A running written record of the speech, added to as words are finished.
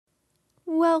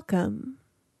Welcome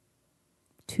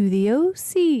to the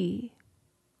OC,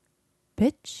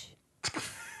 bitch.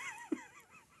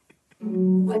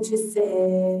 What you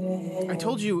say? I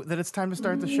told you that it's time to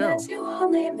start the show. That you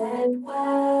only meant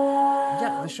well.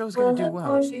 Yeah, the show's gonna do well. Of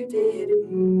course you did.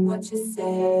 What you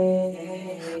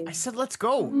say? I said let's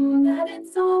go. That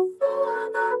it's all for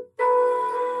the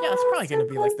best. Yeah, it's probably gonna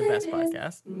be like the best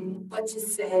podcast. What you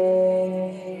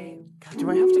say? God, do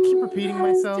I have to keep repeating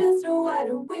myself? Just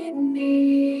what we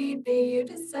need. You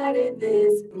decided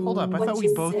this. Hold up, I What thought we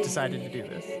you both say? decided to do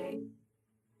this.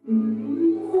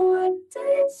 What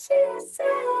did she say?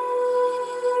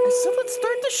 I said let's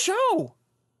start the show.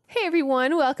 Hey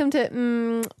everyone, welcome to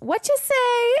Whatcha,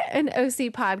 an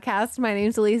OC podcast. My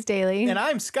name's Elise Daly. And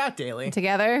I'm Scott Daly.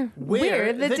 Together,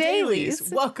 we're the Dailies.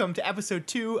 Welcome to episode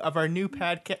 2 of our new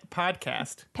podcast.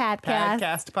 Podcast.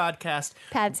 Podcast.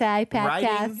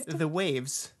 Riding the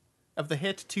waves of the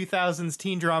hit 2000s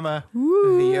teen drama,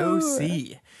 The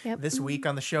OC. Yep. This week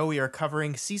on the show, we are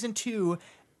covering season 2.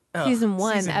 Season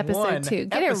 1, episode 2.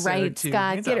 Get it right,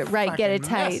 Scott. Get it right. Get it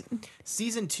tight.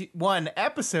 Season 1,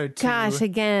 episode 2. Gosh,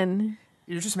 again.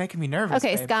 You're just making me nervous.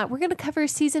 Okay, babe. Scott, we're going to cover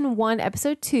season 1,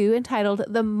 episode 2, entitled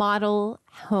The Model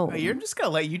Home. You're just going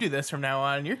to let you do this from now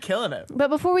on. You're killing it. But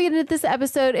before we get into this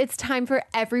episode, it's time for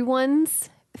everyone's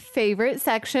favorite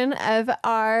section of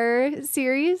our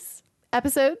series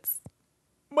episodes.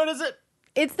 What is it?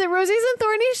 It's the Rosies and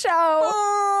Thornies show.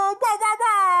 Oh, wow, wow,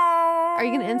 wow. Are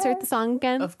you going to insert the song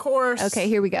again? Of course. Okay,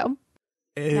 here we go.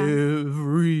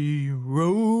 Every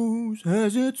rose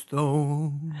has its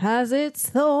thorn. Has its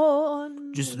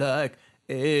thorn. Just like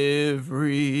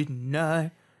every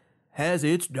night has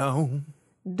its dawn.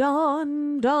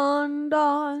 Dawn, dawn,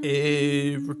 dawn.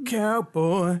 Every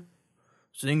cowboy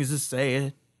sings a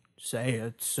sad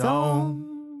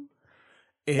song.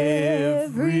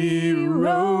 Every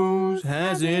rose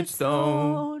has its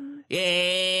thorn.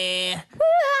 Yeah.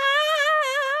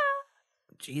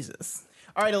 Jesus.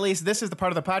 All right, Elise, this is the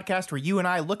part of the podcast where you and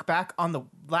I look back on the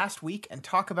last week and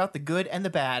talk about the good and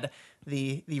the bad,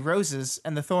 the roses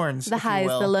and the thorns, The if you highs,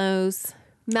 will. the lows,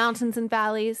 mountains and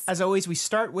valleys. As always, we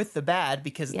start with the bad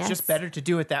because it's just better to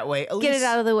do it that way. Elise, Get it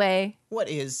out of the way. what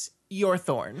is your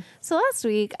thorn? So last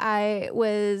week I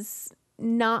was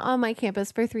not on my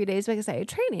campus for 3 days because I had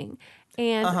training.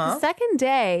 And the second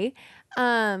day,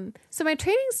 so my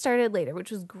training started later,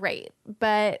 which was great.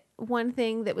 But one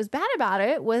thing that was bad about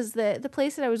it was that the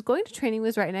place that I was going to training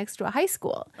was right next to a high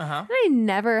school. And I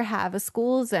never have a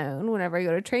school zone whenever I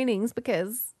go to trainings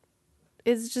because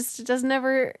it doesn't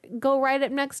ever go right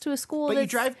up next to a school. But you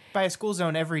drive by a school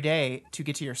zone every day to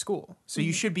get to your school. So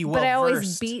you should be well versed. But I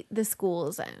always beat the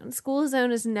school zone. School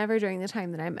zone is never during the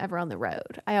time that I'm ever on the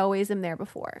road. I always am there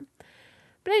before.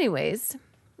 But anyways,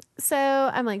 so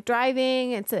I'm like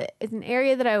driving. It's an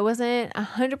area that I wasn't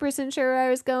 100% sure where I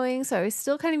was going. So I was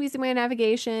still kind of using my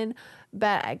navigation.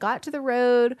 But I got to the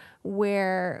road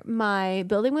where my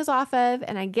building was off of,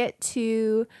 and I get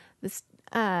to this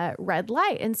red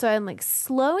light. And so I'm like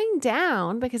slowing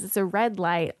down because it's a red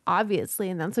light, obviously,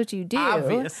 and that's what you do.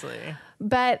 Obviously.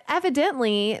 But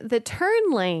evidently, the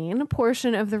turn lane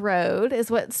portion of the road is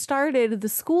what started the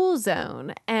school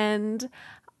zone. And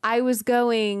I was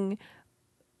going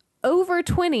over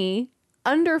 20,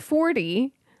 under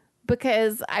 40,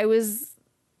 because I was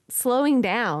slowing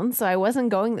down. So I wasn't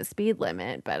going the speed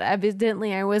limit, but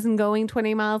evidently I wasn't going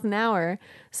 20 miles an hour.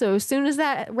 So as soon as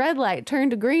that red light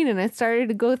turned to green and I started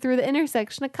to go through the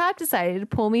intersection, a cop decided to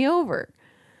pull me over.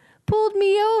 Pulled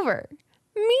me over.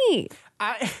 Me.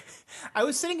 I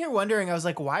was sitting here wondering, I was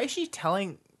like, why is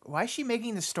she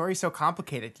making the story so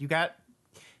complicated? You got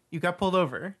pulled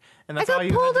over, and that's all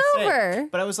you had to say.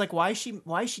 But I was like, why is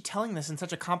she telling this in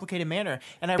such a complicated manner?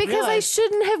 And I because realized, I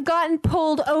shouldn't have gotten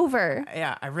pulled over.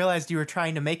 Yeah, I realized you were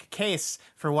trying to make a case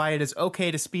for why it is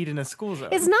okay to speed in a school zone.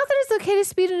 It's not that it's okay to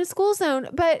speed in a school zone,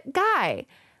 but guy,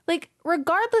 like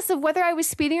regardless of whether I was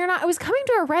speeding or not, I was coming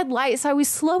to a red light, so I was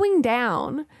slowing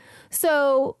down.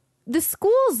 So the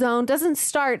school zone doesn't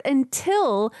start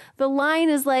until the line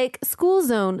is like, school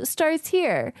zone starts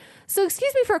here. So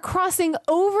excuse me for crossing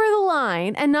over the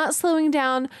line and not slowing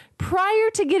down prior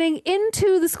to getting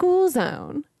into the school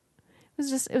zone.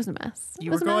 It was a mess.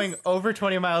 You were going over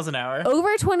 20 miles an hour.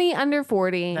 Over 20, under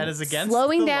 40. That is against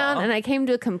slowing the down, law. and I came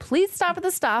to a complete stop at the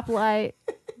stoplight.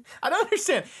 I don't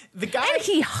understand. The guy... And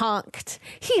he honked.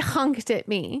 He honked at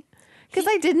me. Because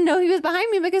I didn't know he was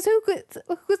behind me, because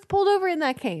who's pulled over in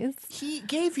that case? He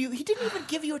didn't even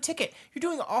give you a ticket. You're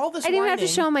doing all this I didn't whining, have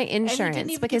to show him my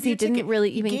insurance because he didn't really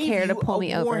even care to pull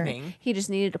me over. He just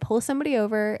needed to pull somebody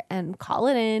over and call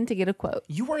it in to get a quote.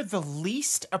 You are the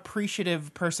least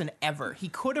appreciative person ever. He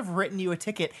could have written you a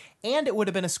ticket, and it would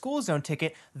have been a school zone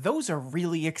ticket. Those are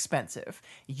really expensive.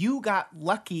 You got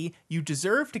lucky. You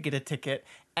deserve to get a ticket,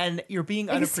 and you're being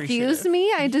unappreciative. Excuse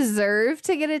me? I deserve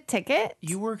to get a ticket?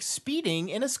 You were speeding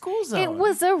in a school zone. It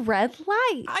was a red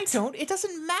light. It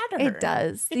doesn't matter. It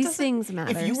does. These things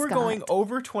matter, If you were Scott. going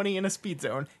over 20 in a speed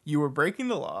zone, you were breaking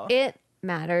the law. It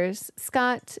matters,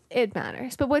 Scott. It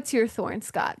matters. But what's your thorn,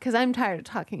 Scott? Because I'm tired of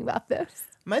talking about this.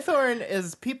 My thorn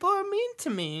is people are mean to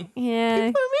me. Yeah.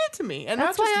 People are mean to me. And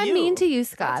that's why I'm mean to you,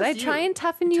 Scott. I try and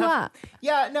toughen you up.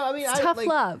 Yeah, no, I mean, it's tough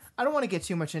love. I don't want to get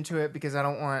too much into it because I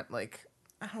don't want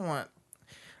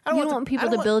people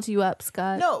to build you up,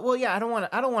 Scott. No, well, yeah, I don't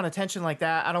want attention like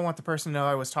that. I don't want the person to know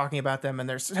I was talking about them, and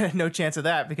there's no chance of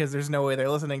that because there's no way they're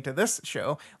listening to this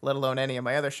show, let alone any of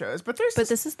my other shows. But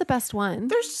this is the best one.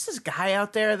 There's just this guy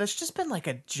out there that's just been like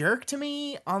a jerk to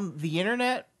me on the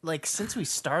internet, like since we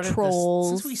started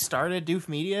Doof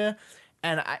Media,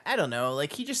 and I don't know,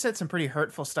 like he just said some pretty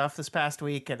hurtful stuff this past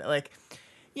week, and like.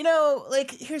 You know,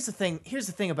 like, here's the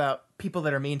thing about people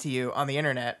that are mean to you on the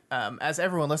internet. As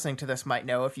everyone listening to this might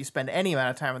know, if you spend any amount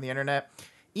of time on the internet,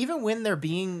 even when they're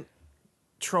being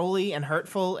trolly and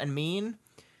hurtful and mean,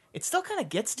 it still kind of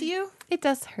gets to you. It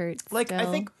does hurt. Like, still.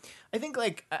 I think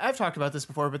like, I've talked about this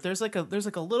before, but there's like a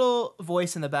little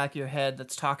voice in the back of your head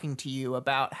that's talking to you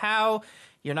about how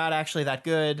you're not actually that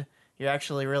good. You're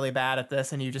actually really bad at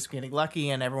this, and you're just getting lucky,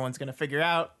 and everyone's going to figure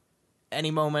out. Any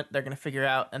moment they're going to figure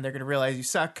out and they're going to realize you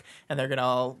suck and they're going to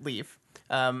all leave.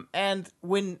 And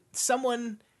when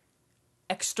someone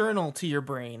external to your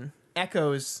brain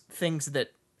echoes things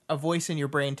that a voice in your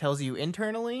brain tells you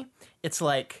internally, it's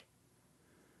like,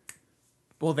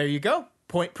 well, there you go.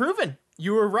 Point proven.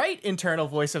 You were right, internal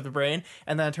voice of the brain.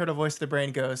 And the internal voice of the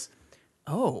brain goes,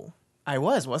 oh, I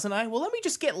wasn't I? Well, let me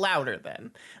just get louder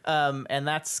then. And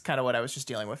that's kind of what I was just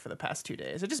dealing with for the past 2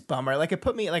 days. It's just bummer. Like it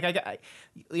put me like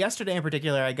yesterday in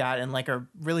particular, I got in like a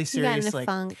really serious like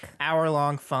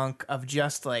hour-long funk of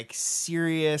just like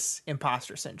serious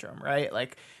imposter syndrome, right?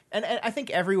 Like, and I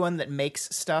think everyone that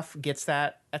makes stuff gets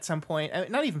that at some point. I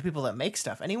mean, not even people that make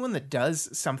stuff. Anyone that does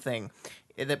something,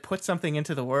 that puts something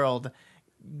into the world,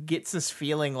 gets this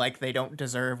feeling like they don't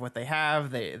deserve what they have.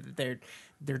 They're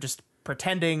just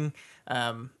pretending,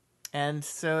 and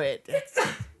so it's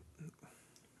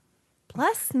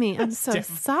bless me. I'm so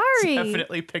sorry.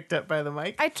 Definitely picked up by the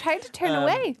mic. I tried to turn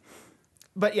away,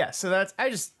 but yeah. So that's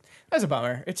a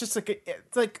bummer. It's just like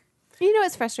it's like. You know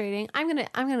what's frustrating? I'm gonna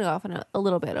go off on a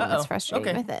little bit on what's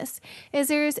frustrating with this. Is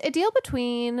there's a deal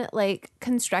between like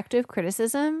constructive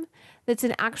criticism that's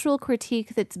an actual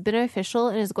critique that's beneficial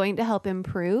and is going to help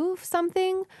improve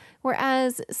something,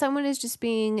 whereas someone is just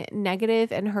being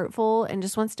negative and hurtful and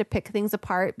just wants to pick things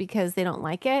apart because they don't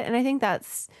like it. And I think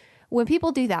that's when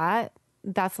people do that,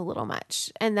 that's a little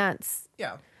much. And that's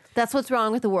what's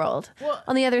wrong with the world. Well,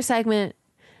 on the other segment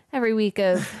every week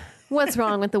of what's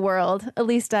wrong with the world,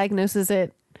 Elise diagnoses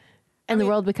it, and the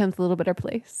world becomes a little better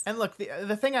place. And look,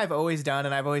 the thing I've always done,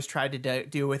 and I've always tried to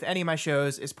do with any of my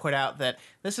shows, is put out that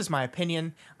this is my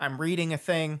opinion. I'm reading a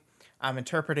thing. I'm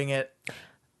interpreting it.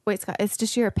 Wait, Scott, it's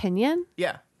just your opinion?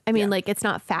 Yeah. I mean, like, it's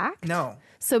not fact? No.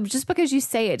 So just because you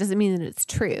say it doesn't mean that it's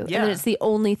true. Yeah. And that it's the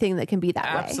only thing that can be that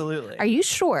way. Absolutely. Are you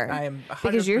sure? I am 100%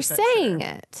 because you're saying sure.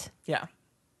 it. Yeah.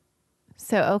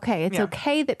 So, okay. It's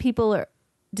okay that people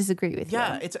disagree with you.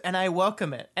 Yeah, and I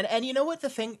welcome it. And you know what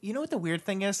the weird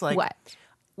thing is? Like, what?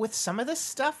 With some of this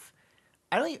stuff,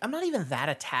 I'm not even that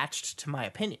attached to my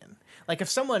opinion. Like, if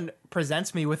someone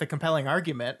presents me with a compelling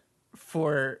argument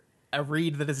for a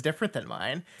read that is different than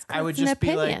mine, I would just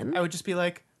be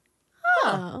like,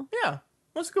 oh, yeah,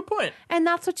 that's a good point. And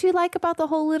that's what you like about the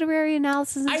whole literary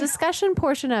analysis and discussion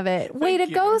portion of it. Way to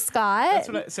go, Scott.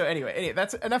 So anyway,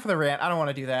 that's enough of the rant. I don't want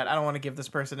to do that. I don't want to give this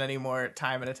person any more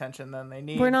time and attention than they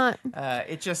need. We're not.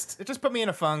 It just put me in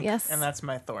a funk. Yes. And that's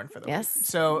my thorn for the week. Yes.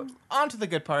 So on to the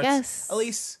good parts. Yes.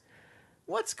 Elise,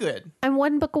 what's good? I'm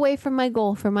one book away from my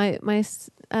goal for my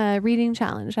reading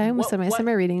challenge. I almost said my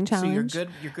summer reading challenge. So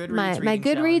your Goodreads my reading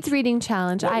Goodreads challenge. reading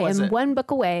challenge. What I was am it? 1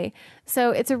 book away.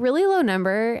 So it's a really low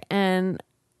number, and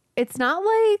it's not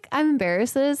like I'm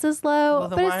embarrassed that it's this low. Well,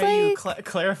 then but why it's are like, you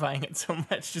clarifying it so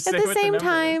much? Just at say the what same number is.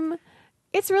 time,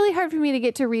 it's really hard for me to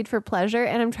get to read for pleasure,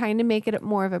 and I'm trying to make it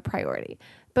more of a priority.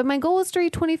 But my goal is to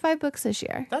read 25 books this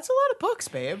year. That's a lot of books,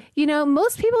 babe. You know,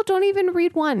 most people don't even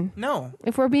read one. No.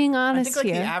 If we're being honest I think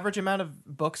like here. the average amount of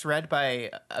books read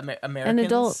by Americans An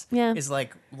adult, is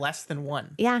like less than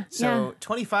one. Yeah. So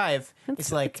 25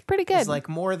 is like it's pretty good. Is like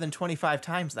more than 25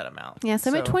 times that amount. Yeah,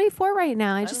 so I'm at 24 right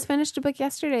now. I just finished a book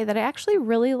yesterday that I actually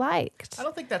really liked. I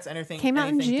don't think that's anything Came out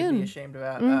in to June. be ashamed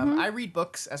about. I read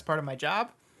books as part of my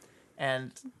job,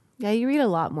 and Yeah, you read a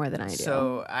lot more than I do.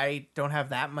 so I don't have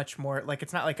that much more. Like,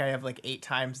 it's not like I have like 8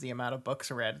 times the amount of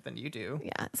books read than you do.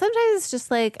 Yeah. Sometimes it's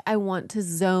just like I want to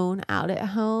zone out at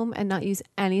home and not use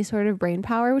any sort of brain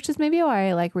power, which is maybe why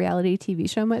I like reality TV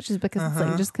so much, is because it's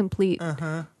like just complete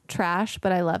trash,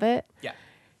 but I love it. Yeah.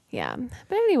 Yeah.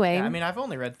 But anyway. Yeah, I mean, I've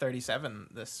only read 37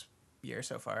 this year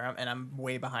so far, and I'm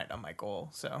way behind on my goal.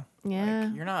 So Yeah.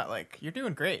 like, you're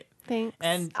doing great. Thanks.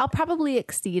 And I'll probably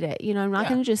exceed it. You know, I'm not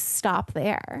going to just stop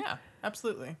there. Yeah,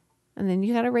 absolutely. And then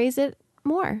you got to raise it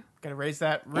more. Got to raise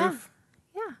that roof.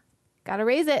 Yeah. Got to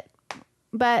raise it.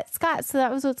 But Scott, so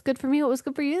that was what's good for me. What was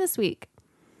good for you this week?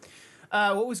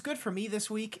 What was good for me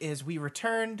this week is we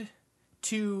returned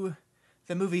to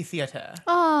the movie theater.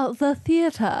 Oh, the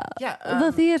theater. Yeah.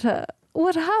 The theater.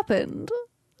 What happened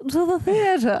to the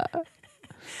theater?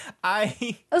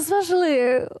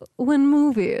 Especially when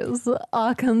movies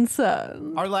are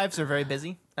concerned. Our lives are very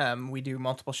busy. We do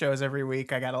multiple shows every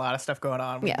week. I got a lot of stuff going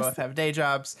on. We both have day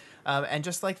jobs. And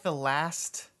just like the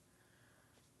last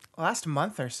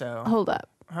month or so. Hold up.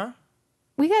 Huh?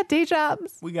 We got day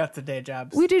jobs. We got the day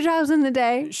jobs. We do jobs in the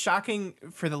day. Shocking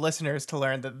for the listeners to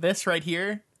learn that this right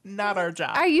here, not our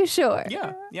job. Are you sure?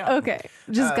 Yeah. Okay.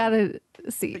 Just gotta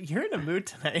see. You're in a mood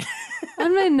tonight.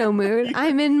 I'm in no mood.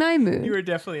 I'm in my mood. You were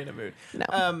definitely in a mood.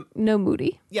 No. No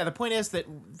moody. Yeah, the point is that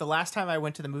the last time I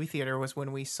went to the movie theater was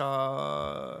when we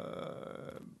saw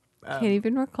Can't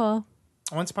even recall.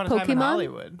 Once Upon a Time in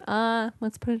Hollywood.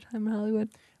 Once Upon a Time in Hollywood.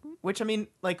 Which, I mean,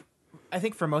 like, I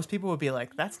think for most people would be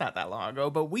like, that's not that long ago.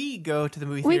 But we go to the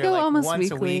movie theater go like almost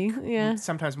once weekly. a week. Yeah.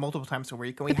 Sometimes multiple times a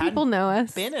week. And The people know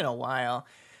us. been in a while.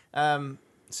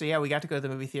 So yeah, we got to go to the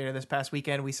movie theater this past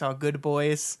weekend. We saw Good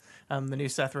Boys, the new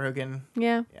Seth Rogen,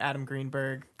 Adam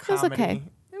Greenberg comedy. It was okay.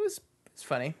 It was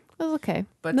funny. It was okay.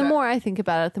 But the more I think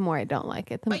about it, the more I don't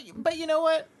like it. But you know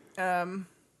what?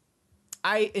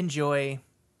 I enjoy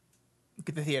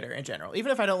the theater in general.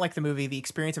 Even if I don't like the movie, the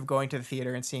experience of going to the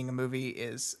theater and seeing a movie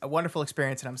is a wonderful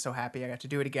experience, and I'm so happy I got to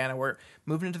do it again. And we're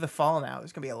moving into the fall now.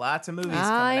 There's going to be lots of movies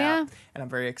coming out, and I'm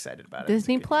very excited about it.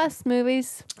 Disney Plus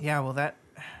movies. Yeah, well, that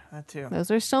too. Those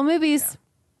are still movies.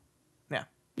 Yeah.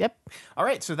 Yep. All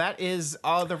right, so that is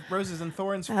all the Roses and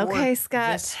Thorns for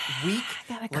Scott. this week.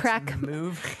 Gotta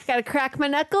crack my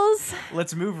knuckles.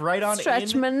 Let's move right on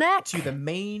Stretch my neck. to the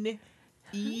main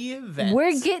event.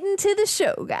 We're getting to the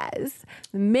show, guys.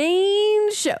 The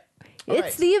main show.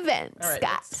 It's the event, all right,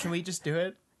 Scott. Can we just do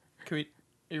it? Are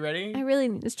you ready? I really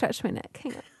need to stretch my neck.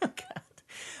 Hang on. Okay.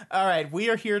 All right, we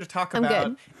are here to talk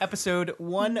about episode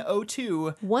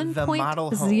 102, The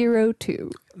Model Home.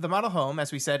 1.02. The Model Home,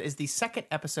 as we said, is the second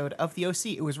episode of The OC.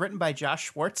 It was written by Josh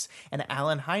Schwartz and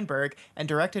Alan Heinberg and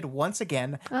directed once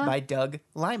again by Doug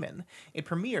Liman. It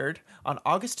premiered on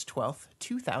August 12th,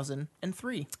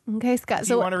 2003. Okay, Scott.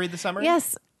 Do you want to read the summary?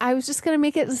 Yes. I was just going to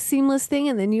make it a seamless thing,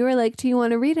 and then you were like, do you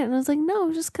want to read it? And I was like, no,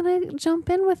 I'm just going to jump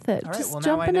in with it. All right, just well,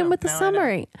 jumping in with the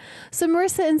summary. So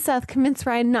Marissa and Seth convince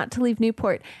Ryan not to leave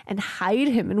Newport and hide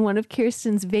him in one of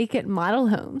Kirsten's vacant model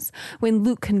homes. When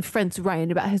Luke confronts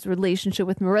Ryan about his relationship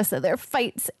with Marissa, their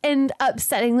fights end up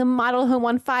setting the model home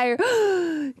on fire,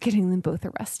 getting them both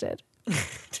arrested.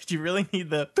 Did you really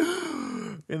need the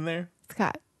in there?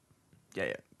 Scott.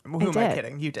 Yeah. Who am I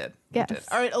kidding? You did. Yes. You did.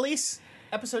 All right, Elise,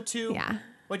 episode 2. Yeah.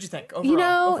 What'd you think?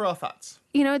 Overall thoughts.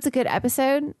 You know, it's a good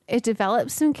episode. It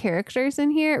develops some characters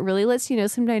in here. It really lets you know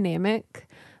some dynamics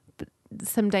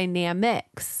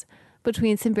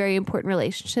between some very important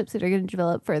relationships that are going to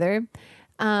develop further.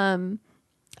 I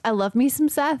love me some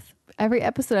Seth. Every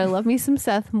episode, I love me some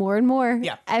Seth more and more.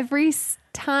 Yeah. Every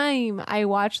time I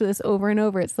watch this over and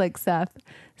over, it's like Seth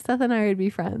and I would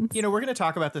be friends. You know, we're going to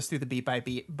talk about this through the beat by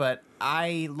beat, but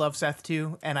I love Seth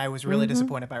too, and I was really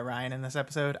disappointed by Ryan in this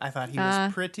episode. I thought he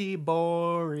was pretty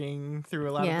boring through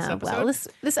a lot of this episode. Well,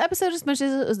 this episode, as much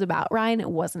as it was about Ryan, it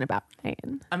wasn't about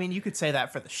Ryan. I mean, you could say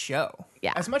that for the show.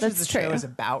 Yeah, as much as the show is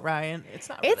about Ryan, it's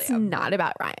not really not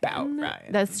about Ryan. About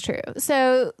Ryan. That's true.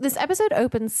 So this episode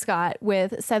opens, Scott,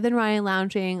 with Seth and Ryan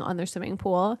lounging on their swimming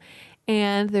pool.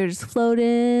 And they're just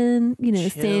floating, you know,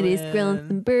 Sandy's grilling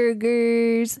some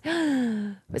burgers.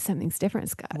 But something's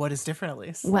different, Scott. What is different,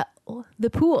 Elise? Well,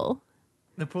 the pool.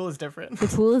 The pool is different. The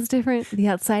pool is different. The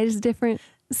outside is different.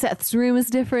 Seth's room is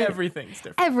different. Everything's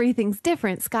different. Everything's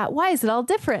different. Scott, why is it all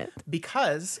different?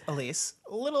 Because, Elise,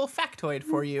 a little factoid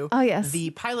for you. Oh, yes. The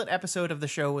pilot episode of the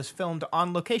show was filmed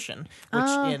on location, which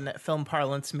in film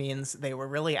parlance means they were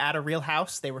really at a real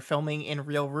house. They were filming in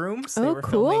real rooms. They were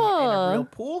filming in a real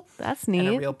pool. That's neat. In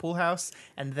a real pool house.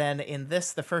 And then in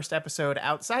this, the first episode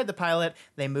outside the pilot,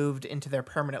 they moved into their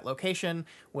permanent location,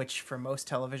 which for most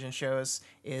television shows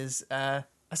is a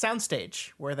soundstage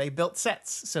where they built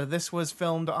sets. So this was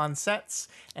filmed on sets,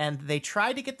 and they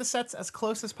tried to get the sets as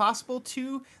close as possible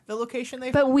to the location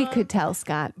they filmed But we on. could tell,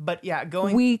 Scott. But yeah,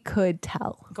 we could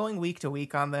tell. Going week to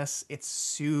week on this, it's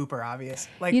super obvious.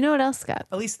 Like, you know what else, Scott?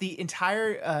 at least the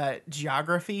entire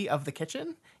geography of the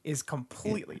kitchen is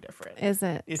completely different. Is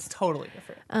it? It's totally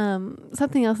different.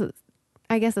 Something else is,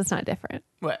 I guess it's not different.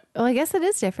 What? Well, I guess it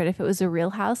is different if it was a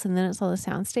real house and then it's on a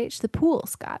soundstage. The pool,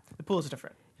 Scott. The pool is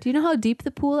different. Do you know how deep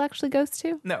the pool actually goes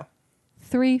to? No.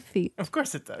 3 feet. Of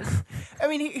course it does. I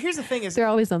mean, here's the thing is... They're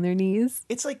always on their knees.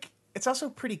 It's like, it's also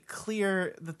pretty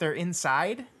clear that they're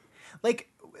inside. Like,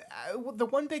 the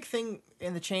one big thing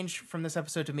in the change from this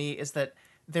episode to me is that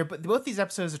both these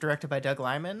episodes are directed by Doug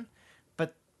Liman,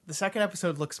 but the second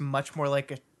episode looks much more like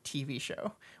a TV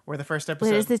show, where the first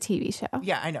episode... It is a TV show.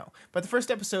 Yeah, I know. But the first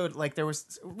episode, like,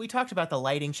 we talked about the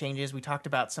lighting changes, we talked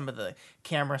about some of the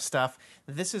camera stuff.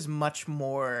 This is much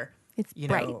more... It's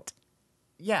bright.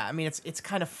 Yeah, I mean, it's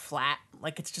kind of flat.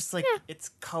 Like, it's just like, it's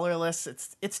colorless.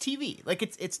 It's TV. Like,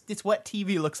 it's what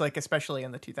TV looks like, especially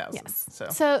in the 2000s. Yes.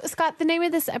 So Scott, the name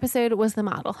of this episode was The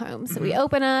Model Home. So we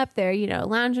open up, they're,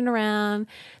 lounging around,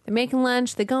 they're making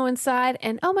lunch, they go inside,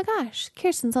 and oh my gosh,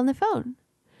 Kirsten's on the phone.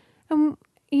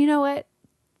 You know what?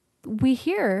 We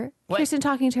hear Kirsten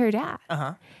talking to her dad.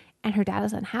 Uh-huh. And her dad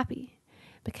is unhappy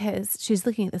because she's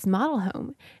looking at this model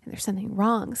home and there's something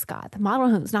wrong, Scott. The model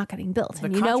home's not getting built.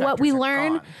 And you know what we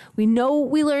learn? Gone. We know what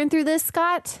we learned through this,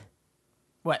 Scott?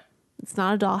 What? It's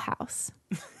not a dollhouse.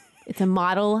 It's a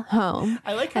model home.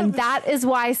 I like how and that is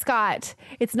why, Scott,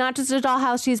 it's not just a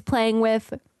dollhouse she's playing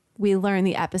with. We learn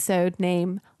the episode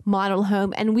name Model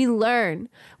Home, and we learn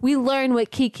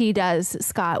what Kiki does,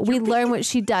 Scott. We learn what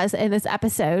she does in this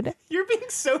episode. You're being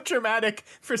so dramatic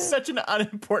for such an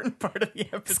unimportant part of the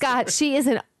episode. Scott, she is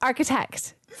an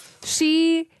architect.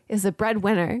 She is a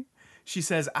breadwinner. She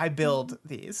says, I build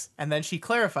these. And then she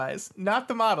clarifies, not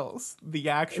the models, the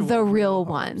actual The real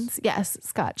ones. Yes,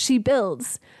 Scott. She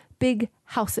builds big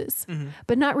houses,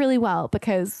 but not really well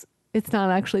because it's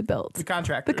not actually built. The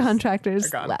contractors are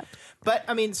gone. left. But,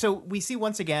 I mean, so we see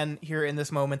once again here in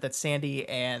this moment that Sandy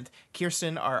and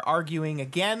Kirsten are arguing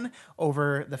again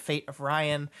over the fate of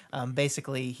Ryan.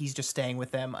 Basically, he's just staying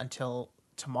with them until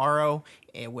tomorrow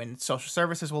when social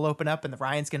services will open up and the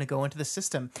Ryan's going to go into the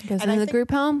system. Goes into the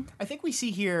group home. I think we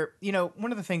see here,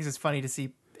 one of the things that's funny to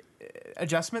see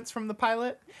adjustments from the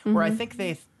pilot, where I think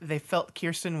they felt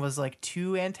Kirsten was like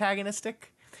too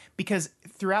antagonistic. Because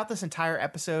throughout this entire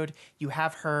episode, you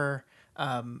have her,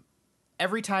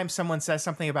 every time someone says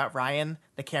something about Ryan,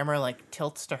 the camera like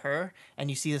tilts to her and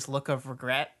you see this look of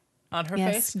regret on her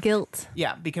face. Guilt.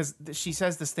 Yeah, because she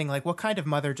says this thing like, what kind of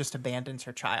mother just abandons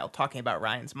her child? Talking about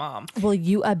Ryan's mom. Well,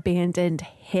 you abandoned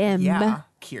him. Yeah,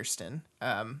 Kirsten.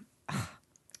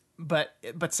 But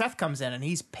Seth comes in and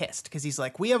he's pissed because he's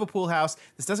like, we have a pool house.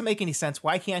 This doesn't make any sense.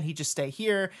 Why can't he just stay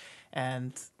here?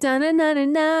 And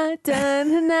Da-na-na-na-na,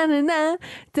 da-na-na-na-na,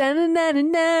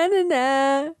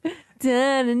 da-na-na-na-na-na,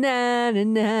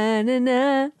 da-na-na-na-na-na.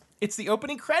 it's the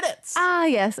opening credits. Ah,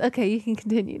 yes. Okay, you can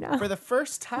continue now. For the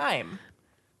first time,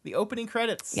 the opening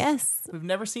credits. Yes. We've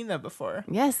never seen them before.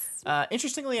 Yes.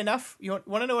 Interestingly enough, you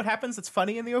want to know what happens that's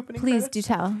funny in the opening Please credits? do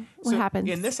tell. What happens?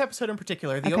 In this episode in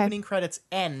particular, the opening credits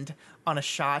end on a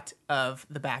shot of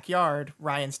the backyard,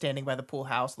 Ryan standing by the pool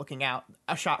house looking out,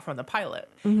 a shot from the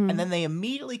pilot. And then they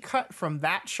immediately cut from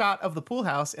that shot of the pool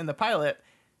house in the pilot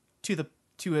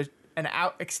to an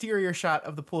exterior shot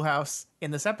of the pool house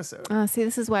in this episode. Oh, see,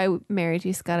 this is why I married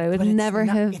you, Scott. I would never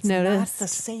have noticed. It's not the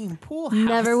same pool house.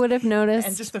 Never would have noticed.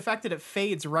 And just the fact that it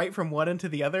fades right from one end to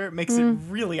the other makes it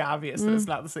really obvious that it's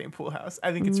not the same pool house.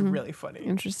 I think it's really funny.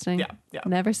 Interesting. Yeah.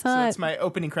 Never saw So it. that's my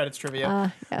opening credits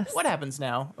trivia. Yes. What happens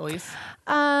now, Elise?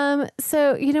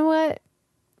 So you know what?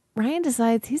 Ryan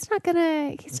decides he's not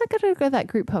gonna go to that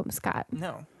group home, Scott.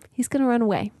 No. He's gonna run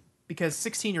away. Because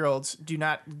 16-year-olds do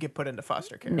not get put into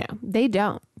foster care. No, they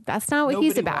don't. That's not what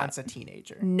he's about. Nobody wants a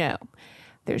teenager. No.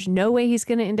 There's no way he's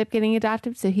going to end up getting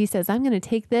adopted. So he says, I'm going to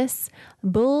take this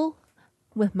bull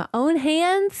with my own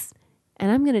hands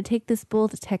and I'm going to take this bull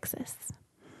to Texas.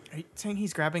 Are you saying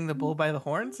he's grabbing the bull by the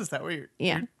horns? Is that what you're...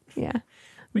 Yeah.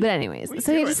 But anyways,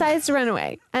 so he decides to run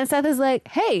away. And Seth is like,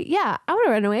 hey, yeah, I want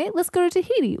to run away. Let's go to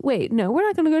Tahiti. Wait, no, we're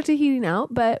not going to go to Tahiti now,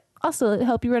 but I'll still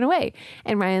help you run away.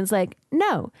 And Ryan's like,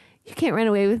 no, you can't run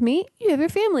away with me. You have your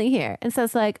family here. And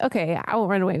Seth's like, okay, I won't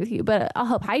run away with you, but I'll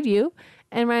help hide you.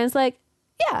 And Ryan's like,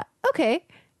 yeah, okay.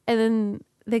 And then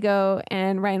they go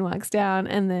and Ryan walks down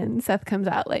and then Seth comes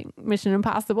out like Mission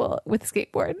Impossible with a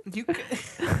skateboard.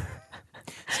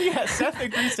 So yeah, Seth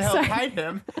agrees to help hide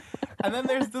him. And then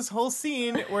there's this whole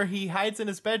scene where he hides in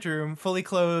his bedroom fully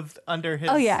clothed under his...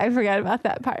 Oh yeah, I forgot about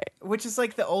that part. Which is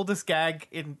like the oldest gag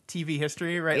in TV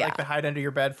history, right? Yeah. Like the hide under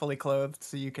your bed fully clothed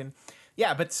so you can...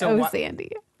 Yeah, but so...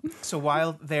 Sandy. So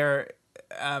while they're...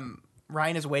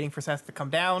 Ryan is waiting for Seth to come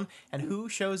down, and who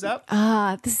shows up?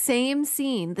 The same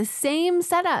scene, the same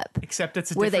setup. Except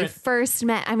it's where they first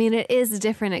met. I mean, it is a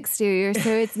different exterior, so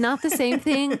it's not the same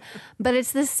thing, but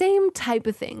it's the same type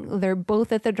of thing. They're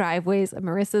both at the driveways.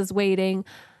 Marissa's waiting,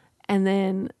 and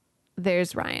then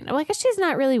there's Ryan. Well, I guess she's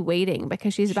not really waiting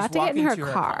because she's about to get in her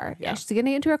car. Yeah, she's going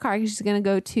to get into her car because she's going to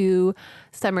go to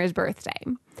Summer's birthday.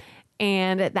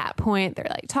 And at that point, they're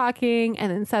like talking,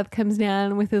 and then Seth comes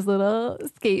down with his little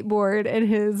skateboard and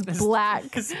his black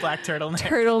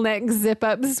turtleneck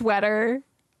zip-up sweater,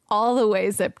 all the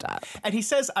way zipped up. And he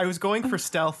says, I was going for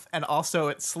stealth, and also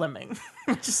it's slimming,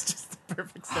 which is just the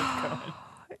perfect Seth Cohen.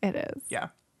 It is. Yeah.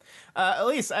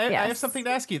 Elise, I have something to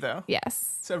ask you, though.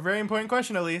 Yes. It's a very important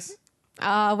question, Elise.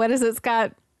 What is it,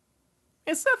 Scott?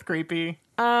 Is Seth creepy?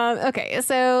 Okay,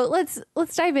 so let's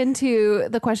dive into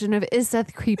the question of is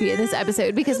Seth creepy in this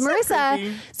episode, because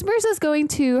Marissa's going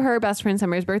to her best friend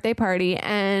Summer's birthday party,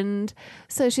 and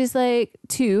so she's like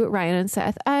to Ryan and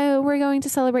Seth, oh, we're going to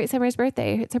celebrate Summer's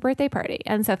birthday. It's a birthday party.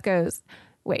 And Seth goes,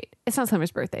 wait, it's not Summer's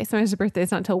birthday. Summer's birthday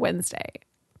is not until Wednesday.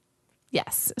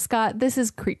 Yes, Scott, this is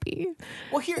creepy.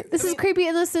 Well, this is creepy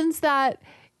in the sense that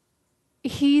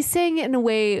he's saying it in a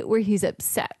way where he's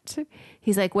upset.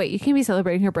 He's like, wait, you can't be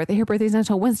celebrating her birthday. Her birthday's not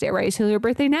until Wednesday, right? It's your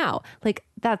birthday now. Like,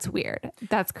 that's weird.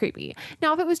 That's creepy.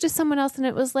 Now, if it was just someone else and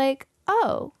it was like,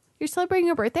 oh, you're celebrating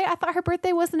her birthday? I thought her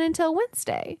birthday wasn't until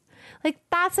Wednesday. Like,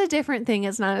 that's a different thing.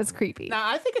 It's not as creepy. Now,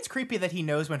 I think it's creepy that he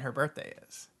knows when her birthday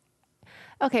is.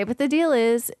 Okay, but the deal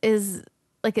is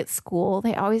like at school,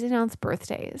 they always announce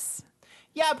birthdays.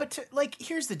 Yeah, but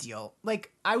here's the deal.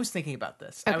 Like, I was thinking about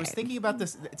this. Okay. I was thinking about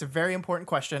this. It's a very important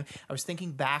question. I was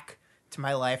thinking back to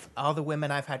my life, all the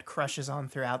women I've had crushes on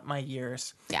throughout my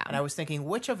years. Yeah. And I was thinking,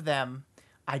 which of them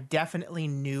I definitely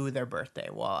knew their birthday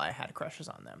while I had crushes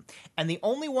on them. And the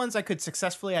only ones I could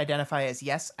successfully identify as,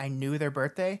 yes, I knew their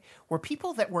birthday, were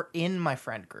people that were in my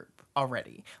friend group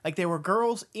already. Like, they were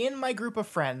girls in my group of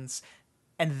friends,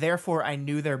 and therefore I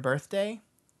knew their birthday,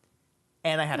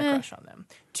 and I had a crush on them.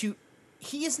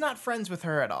 He is not friends with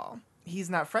her at all. He's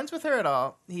not friends with her at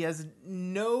all. He has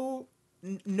no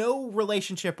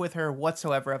relationship with her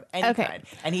whatsoever of any kind.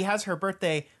 And he has her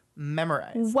birthday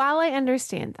memorized. While I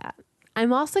understand that,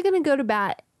 I'm also going to go to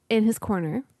bat in his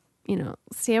corner,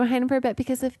 stand behind him for a bit,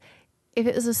 because if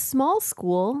it was a small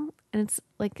school and it's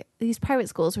like these private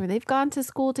schools where they've gone to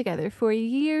school together for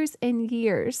years and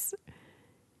years,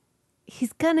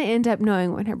 he's going to end up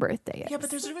knowing when her birthday is. Yeah, but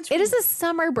there's a difference. It is a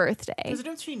summer birthday. There's a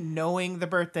difference between knowing the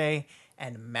birthday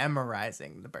and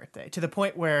memorizing the birthday, to the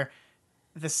point where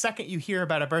the second you hear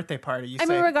about a birthday party, you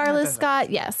say... regardless, Scott,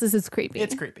 yes, this is creepy.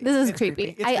 It's creepy. This is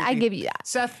creepy. I give you that.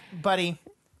 Seth, buddy,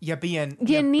 you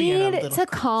need to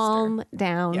calm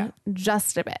down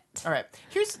just a bit. All right.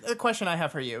 Here's a question I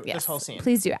have for you, this whole scene.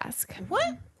 Please do ask.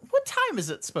 What time is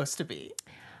it supposed to be?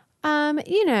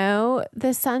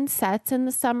 The sun sets in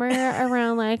the summer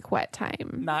around what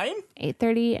time? 9?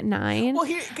 8:30, 9. Well,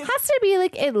 has to be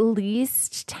at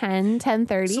least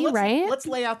 10:30, so right? Let's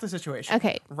lay out the situation.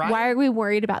 Okay. Why are we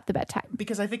worried about the bedtime?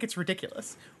 Because I think it's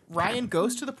ridiculous. Ryan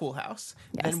goes to the pool house.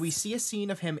 Yes. Then we see a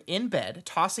scene of him in bed,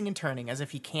 tossing and turning as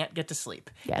if he can't get to sleep.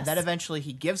 Yes. And then eventually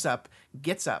he gives up,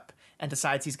 gets up, and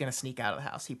decides he's going to sneak out of the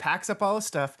house. He packs up all his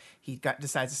stuff. He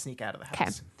decides to sneak out of the house.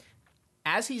 Okay.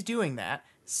 As he's doing that,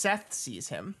 Seth sees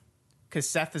him, because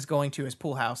Seth is going to his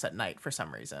pool house at night for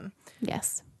some reason.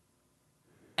 Yes.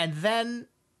 And then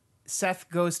Seth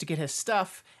goes to get his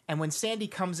stuff, and when Sandy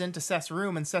comes into Seth's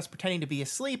room and Seth's pretending to be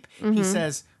asleep, he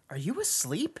says, "Are you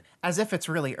asleep?" As if it's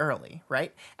really early,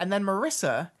 right? And then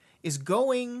Marissa is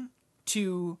going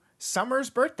to Summer's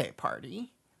birthday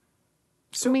party.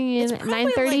 So I mean,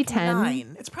 9:30, 10.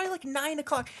 9. It's probably 9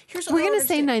 o'clock. We're going to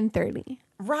say 9:30.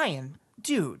 Ryan,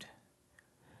 dude.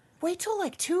 Wait till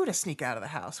like 2 to sneak out of the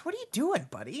house. What are you doing,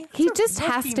 buddy? He just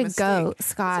has to go,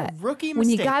 Scott. That's a rookie mistake, when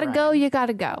you gotta Ryan. go, you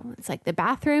gotta go. It's like the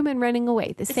bathroom and running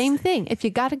away. The same thing. If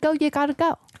you gotta go, you gotta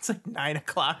go. It's like 9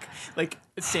 o'clock. Like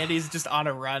Sandy's just on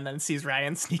a run and sees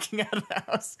Ryan sneaking out of the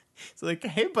house. It's like,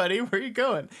 hey, buddy, where are you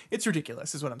going? It's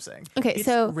ridiculous, is what I'm saying. Okay, it's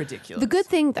so ridiculous. The good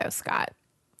thing, though, Scott,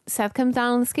 Seth comes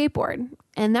down on the skateboard,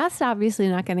 and that's obviously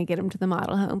not going to get him to the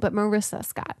model home. But Marissa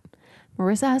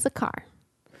has a car.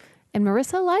 And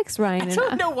Marissa likes Ryan enough. I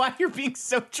don't know why you're being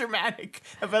so dramatic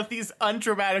about these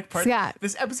undramatic parts. Scott,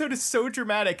 this episode is so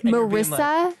dramatic. And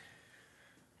Marissa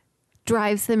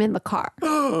drives them in the car.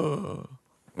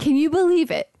 Can you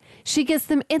believe it? She gets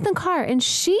them in the car, and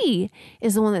she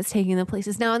is the one that's taking them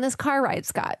places. Now, on this car ride,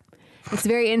 Scott, it's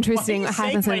very interesting what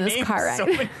happens in this car ride. So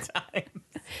many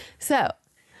times.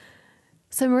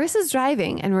 So Marissa's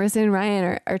driving, and Marissa and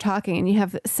Ryan are talking, and you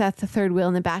have Seth, the third wheel,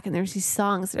 in the back, and there's these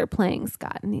songs that are playing,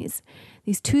 Scott, and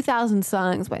these 2000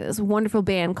 songs by this wonderful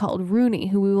band called Rooney,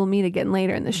 who we will meet again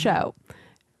later in the show.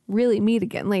 Really meet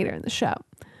again later in the show.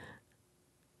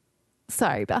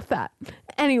 Sorry about that.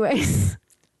 Anyways,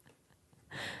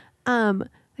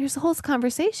 there's a whole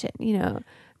conversation, you know.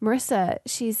 Marissa,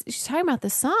 she's talking about the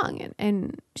song,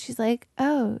 and she's like,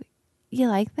 "Oh, you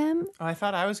like them?" Oh, I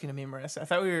thought I was going to be Marissa. I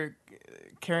thought we were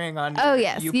carrying on. Oh,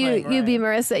 yes. You be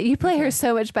Marissa. You play her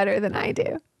so much better than I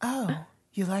do. Oh,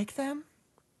 you like them?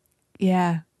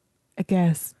 Yeah, I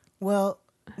guess. Well,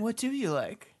 what do you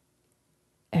like?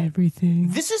 Everything.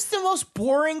 This is the most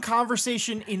boring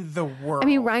conversation in the world. I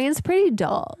mean, Ryan's pretty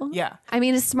dull. Yeah. I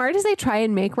mean, as smart as they try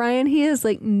and make Ryan, he has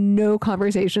like no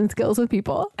conversation skills with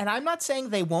people. And I'm not saying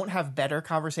they won't have better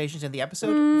conversations in the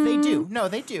episode. They do. No,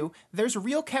 they do. There's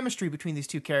real chemistry between these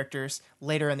two characters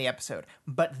later in the episode.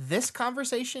 But this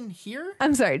conversation here?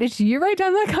 I'm sorry, did you write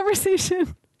down that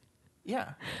conversation?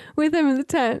 Yeah. With him in the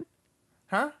tent?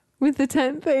 Huh? With the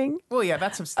tent thing. Well, yeah,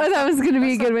 that's some stuff. Oh, that was going to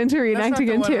be a good one to reenact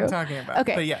again, too. That's not the one I'm talking about.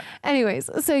 Okay. But yeah. Anyways,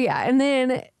 so yeah, and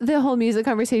then the whole music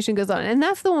conversation goes on, and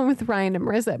that's the one with Ryan and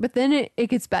Marissa. But then it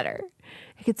gets better.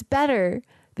 It gets better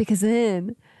because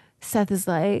then Seth is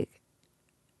like,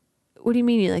 "What do you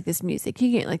mean you like this music?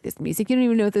 You can't like this music. You don't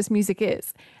even know what this music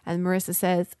is." And Marissa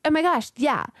says, "Oh my gosh,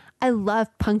 yeah, I love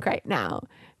punk right now."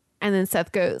 And then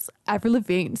Seth goes, "Avril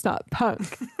Lavigne's not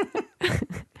punk."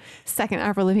 Second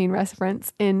Avril Lavigne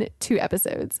reference in 2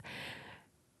 episodes.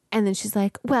 And then she's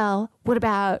like, "Well, what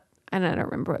about," and I don't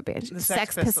remember what band. The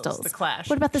Sex Pistols. The Clash.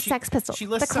 What about the Sex Pistols? She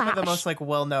lists the some of the Clash. most like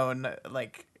well-known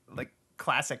like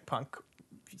classic punk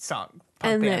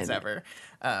And bands then- ever.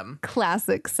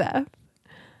 Classic Seth.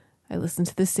 "I listen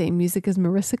to the same music as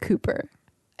Marissa Cooper.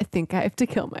 I think I have to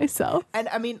kill myself." And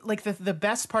I mean, like the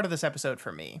best part of this episode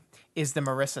for me is the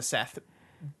Marissa Seth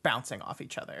bouncing off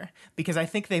each other, because I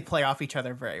think they play off each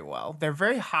other very well. They're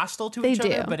very hostile to each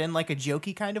other, but in like a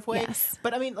jokey kind of way. Yes.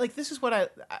 But I mean, like this is what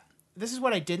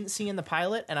I didn't see in the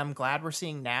pilot, and I'm glad we're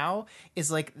seeing now.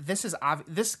 Is like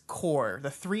this core,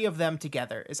 the 3 of them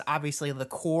together, is obviously the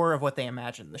core of what they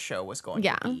imagined the show was going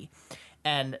to be.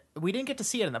 And we didn't get to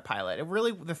see it in the pilot.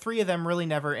 The 3 of them really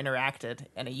never interacted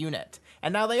in a unit,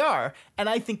 and now they are. And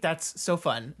I think that's so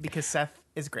fun because Seth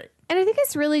is great. And I think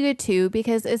it's really good too,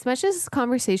 because as much as this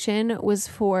conversation was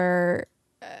for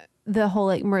the whole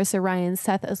like Marissa, Ryan,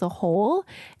 Seth as a whole,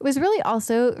 it was really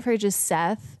also for just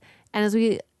Seth. And as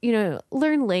we,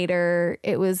 learn later,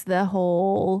 it was the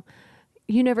whole,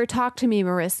 "You never talked to me,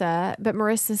 Marissa." But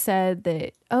Marissa said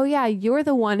that, "Oh yeah, you're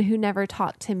the one who never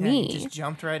talked to me." You just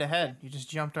jumped right ahead. You just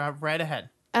jumped right ahead.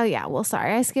 Oh yeah, well,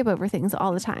 sorry, I skip over things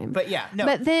all the time. But yeah, no.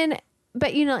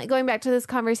 But like going back to this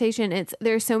conversation,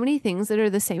 there's so many things that are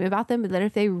the same about them, but that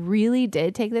if they really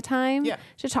did take the time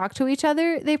to talk to each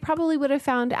other, they probably would have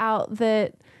found out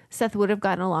that Seth would have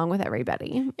gotten along with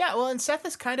everybody. Yeah, well, and Seth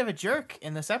is kind of a jerk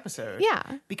in this episode.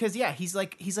 Yeah. Because he's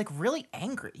like really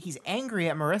angry. He's angry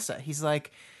at Marissa. He's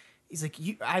like,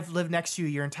 I've lived next to you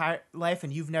your entire life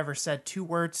and you've never said 2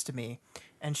 words to me.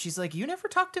 And she's like, "You never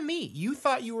talked to me. You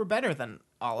thought you were better than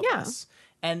all of us."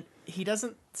 And he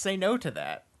doesn't say no to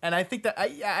that. And I think that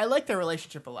I like their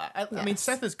relationship a lot. I mean,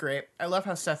 Seth is great. I love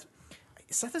how Seth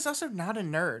is also not a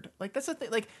nerd. Like, that's the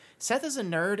thing. Like, Seth is a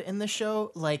nerd in the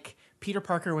show. Like, Peter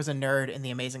Parker was a nerd in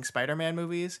the Amazing Spider-Man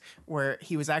movies, where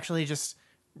he was actually just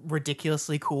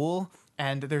ridiculously cool,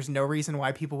 and there's no reason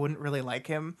why people wouldn't really like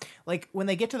him. Like, when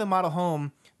they get to the model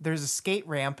home, there's a skate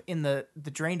ramp in the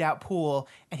drained out pool,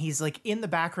 and he's like in the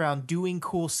background doing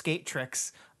cool skate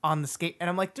tricks on the skate, and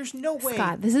I'm like, there's no way.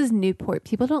 Scott, this is Newport.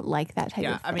 People don't like that type of thing.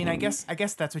 Yeah, I mean, I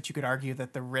guess that's what you could argue,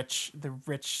 that the rich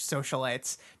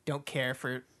socialites don't care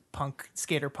for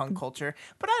skater punk culture,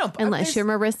 but I don't. Unless you're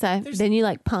Marissa, then you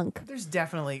like punk. There's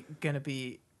definitely gonna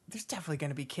be there's definitely going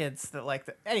to be kids that like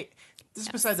that. This is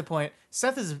beside the point.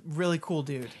 Seth is a really cool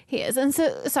dude. He is. And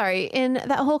so, sorry, in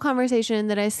that whole conversation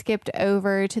that I skipped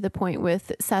over to the point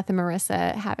with Seth and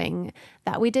Marissa having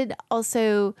that, we did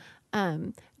also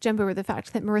jump over the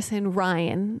fact that Marissa and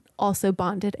Ryan also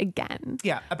bonded again.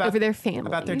 Yeah, over their family.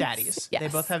 About their daddies. Yes. They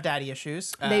both have daddy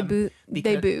issues. They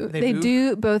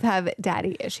do both have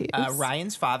daddy issues.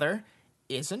 Ryan's father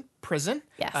is in prison.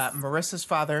 Yes. Marissa's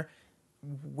father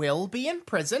will be in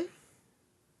prison.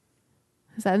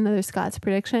 Is that another Scott's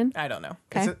prediction? I don't know.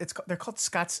 Okay. They're called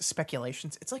Scott's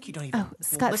speculations. It's like you don't even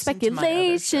Scott's listen to my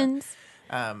other show. speculations.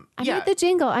 I heard the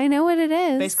jingle. I know what it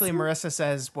is. Basically, Marissa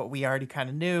says what we already kind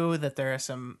of knew, that there's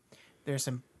some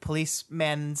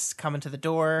policemen coming to the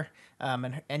door,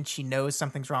 and she knows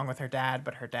something's wrong with her dad,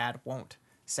 but her dad won't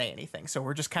say anything. So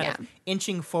we're just kind of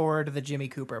inching forward to the Jimmy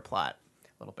Cooper plot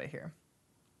a little bit here.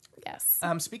 Yes.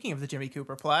 Speaking of the Jimmy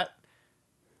Cooper plot,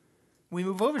 we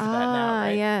move over to that now,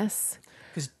 right? Yes.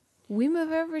 Because we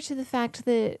move over to the fact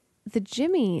that the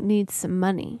Jimmy needs some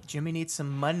money. Jimmy needs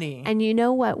some money. And you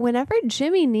know what? Whenever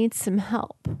Jimmy needs some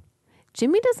help,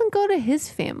 Jimmy doesn't go to his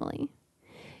family.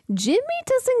 Jimmy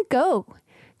doesn't go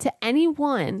to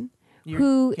anyone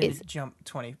who is... Jump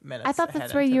 20 minutes. I thought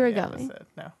that's where you were going. Episode.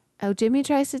 No. Oh, Jimmy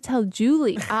tries to tell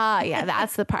Julie. Yeah,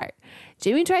 that's the part.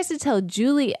 Jimmy tries to tell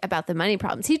Julie about the money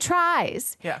problems. He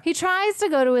tries. Yeah. He tries to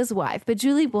go to his wife, but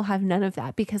Julie will have none of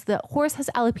that because the horse has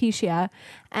alopecia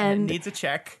and it needs a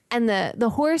check. And the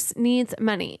horse needs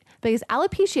money because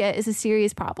alopecia is a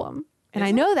serious problem. And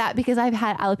I know that because I've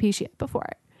had alopecia before.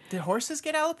 Did horses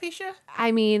get alopecia?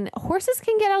 I mean, horses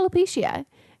can get alopecia.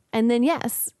 And then,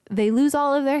 yes, they lose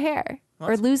all of their hair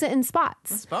or lose it in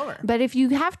spots. That's a bummer. But if you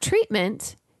have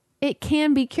treatment, it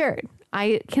can be cured.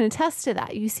 I can attest to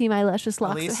that. You see my luscious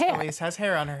locks of hair. Elise has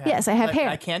hair on her head. Yes, I have hair.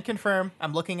 I can't confirm.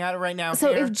 I'm looking at it right now.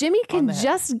 So if Jimmy can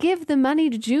just give the money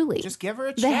to Julie, just give her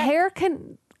a check. The hair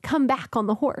can come back on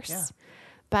the horse. Yeah.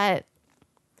 But,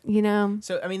 you know.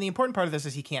 So, I mean, the important part of this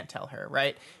is he can't tell her,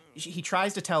 right? He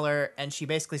tries to tell her, and she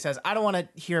basically says, I don't want to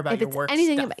hear about your work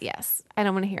stuff. Yes, I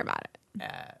don't want to hear about it.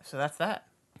 So that's that.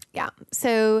 Yeah.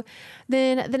 So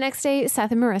then the next day,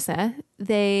 Seth and Marissa,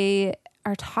 they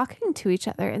are talking to each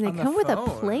other and they come up with a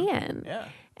plan. Yeah.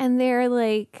 And they're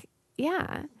like,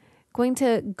 going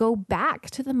to go back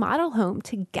to the model home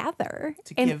together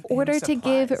in order to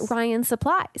give Ryan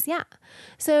supplies. Yeah.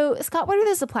 So, Scott, what are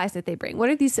the supplies that they bring? What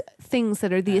are these things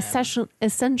that are the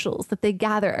essentials that they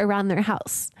gather around their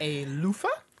house? A loofah?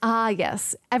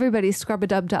 Yes. Everybody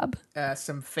scrub-a-dub-dub.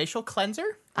 Some facial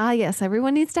cleanser? Yes.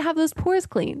 Everyone needs to have those pores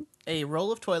clean. A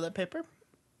roll of toilet paper,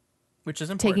 which is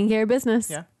important. Taking care of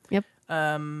business. Yeah. Yep.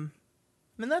 And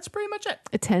that's pretty much it.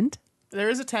 A tent. There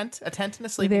is a tent and a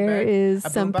sleeping bag. There is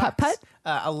some putt-putt.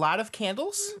 A lot of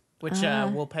candles, which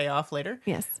will pay off later.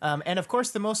 Yes. And of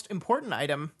course, the most important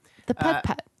item. The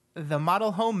putt-putt. The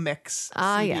Model Home Mix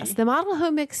CD. Yes. The Model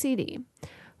Home Mix CD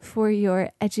for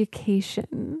your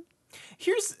education.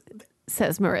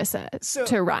 Says Marissa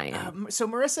to Ryan. So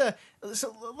Marissa, let's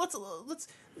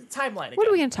timeline again. What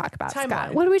are we going to talk about,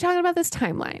 Scott? What are we talking about this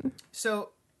timeline? So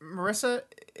Marissa,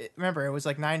 remember, it was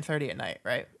like 9:30 at night,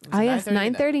 right? Yes,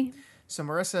 9:30. So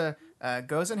Marissa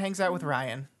goes and hangs out with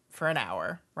Ryan for an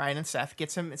hour. Ryan and Seth,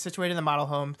 gets him situated in the model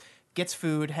home, gets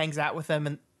food, hangs out with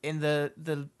them in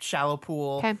the shallow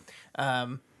pool. Okay.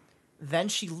 Then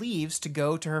she leaves to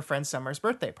go to her friend Summer's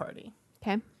birthday party.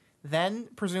 Okay. Then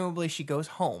presumably she goes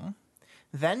home.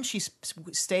 Then she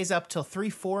stays up till 3,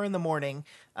 4 in the morning,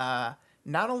 not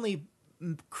only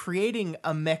creating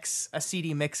a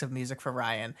CD mix of music for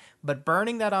Ryan, but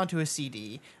burning that onto a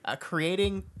CD,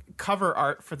 creating cover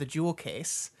art for the jewel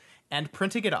case, and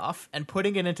printing it off and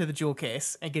putting it into the jewel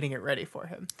case and getting it ready for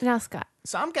him. Now, Scott.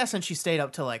 So I'm guessing she stayed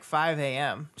up till like 5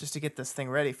 a.m. just to get this thing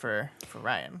ready for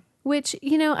Ryan. Which,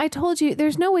 I told you,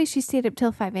 there's no way she stayed up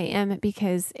till 5 a.m.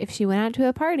 because if she went out to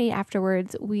a party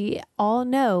afterwards, we all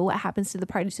know what happens to the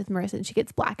parties with Marissa and she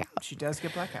gets blackout. She does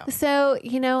get blackout. So,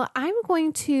 I'm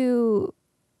going to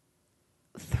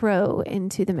throw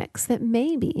into the mix that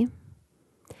maybe,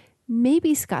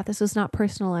 Scott, this was not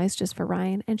personalized just for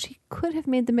Ryan and she could have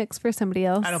made the mix for somebody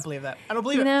else. I don't believe that. I don't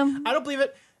believe it. I don't believe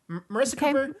it. Marissa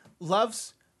Cooper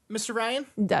loves Mr. Ryan.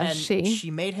 Does she?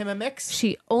 She made him a mix.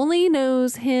 She only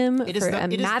knows him for a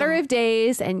matter of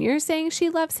days, and you're saying she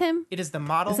loves him? It is the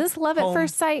model. Is this love at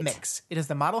first sight? Mix. It is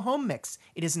the model home mix.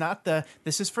 It is not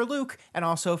this is for Luke and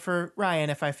also for Ryan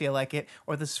if I feel like it,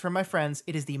 or this is for my friends.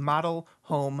 It is the model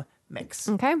home mix.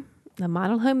 Okay. The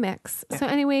model home mix. So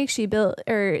anyway,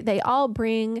 they all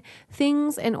bring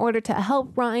things in order to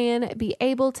help Ryan be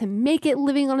able to make it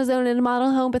living on his own in a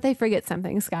model home, but they forget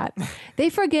something, Scott. They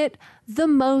forget the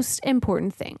most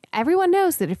important thing. Everyone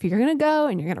knows that if you're going to go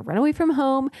and you're going to run away from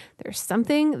home, there's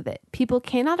something that people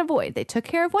cannot avoid. They took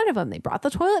care of one of them. They brought the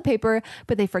toilet paper,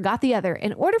 but they forgot the other.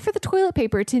 In order for the toilet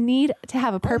paper to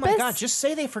have a purpose. Oh my God, just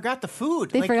say they forgot the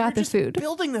food. They forgot the food.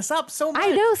 Building this up so much.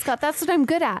 I know, Scott. That's what I'm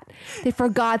good at. They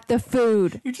forgot the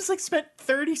food. You just spent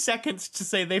 30 seconds to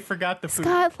say they forgot the food.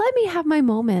 Scott, let me have my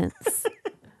moments.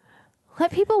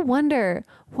 Let people wonder,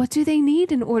 what do they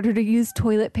need in order to use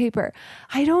toilet paper?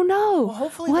 I don't know. Well,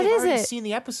 hopefully they've already seen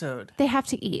the episode. They have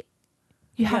to eat.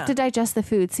 You have to digest the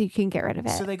food so you can get rid of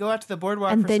it. So they go out to the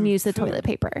boardwalk and for then some use the food. toilet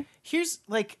paper. Here's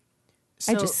I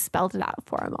just spelled it out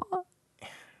for them all.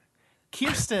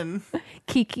 Kirsten.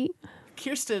 Kiki.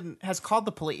 Kirsten has called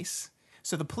the police.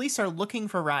 So the police are looking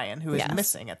for Ryan, who is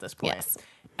missing at this point. Yes.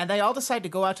 And they all decide to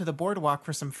go out to the boardwalk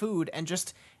for some food and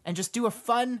just do a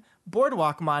fun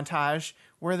boardwalk montage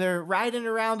where they're riding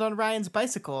around on Ryan's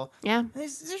bicycle. Yeah. They're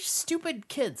stupid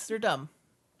kids. They're dumb.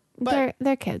 But,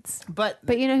 They're kids. But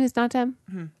you know who's not dumb?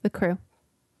 The crew.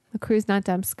 The crew's not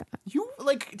dumb, Scott. You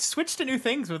switched to new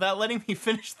things without letting me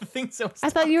finish the things I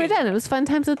thought you were done. It was fun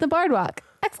times at the boardwalk.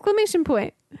 Exclamation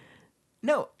point.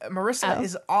 No, Marissa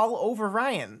is all over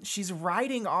Ryan. She's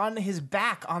riding on his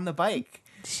back on the bike.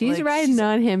 She's riding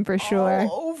on him for sure.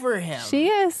 All over him. She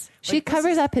is. She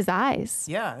covers up his eyes.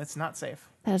 Yeah, it's not safe.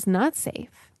 That is not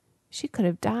safe. She could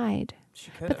have died. She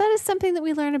could. But that is something that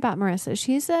we learn about Marissa.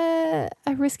 She's a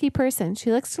risky person.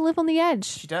 She likes to live on the edge.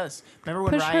 She does. Remember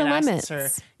when Ryan asks her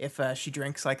if she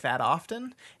drinks like that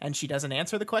often, and she doesn't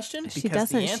answer the question? She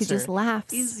doesn't. She just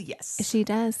laughs. Is yes. She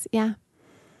does. Yeah.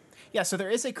 Yeah, so there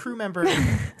is a crew member.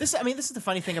 This is the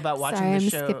funny thing about watching Sorry, the I'm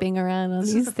show. skipping around on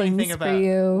this these is the funny things thing for about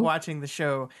you. watching the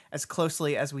show as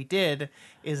closely as we did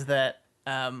is that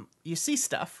you see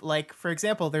stuff. Like, for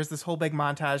example, there's this whole big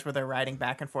montage where they're riding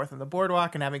back and forth on the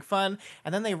boardwalk and having fun,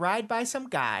 and then they ride by some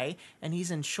guy, and he's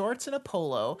in shorts and a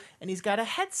polo, and he's got a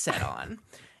headset on,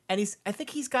 and I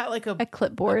think he's got like a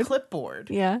clipboard. A clipboard.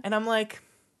 Yeah. And I'm like,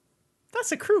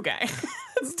 that's a crew guy.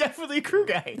 That's definitely a crew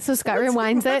guy. So Scott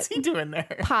rewinds What's he doing there?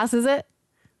 Pauses it.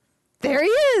 There he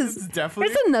is. It's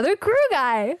definitely. There's another crew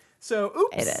guy. So,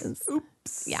 oops. It is.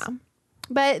 Oops. Yeah.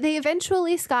 But they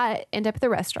eventually, Scott, end up at the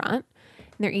restaurant.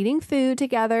 And they're eating food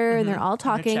together and they're all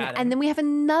talking. And then we have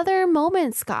another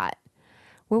moment, Scott,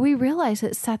 where we realize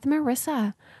that Seth and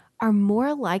Marissa are more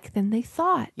alike than they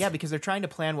thought. Yeah, because they're trying to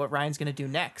plan what Ryan's going to do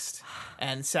next.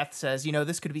 And Seth says,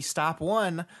 this could be stop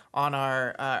one on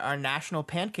our national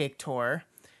pancake tour.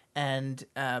 And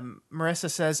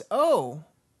Marissa says, oh,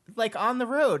 like On the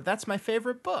Road. That's my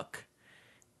favorite book.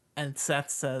 And Seth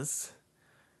says,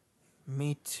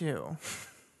 me too.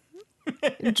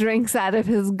 Drinks out of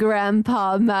his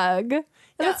grandpa mug. And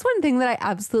that's one thing that I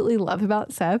absolutely love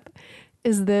about Seth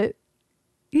is that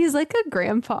he's like a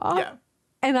grandpa. Yeah.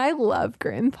 And I love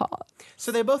grandpa.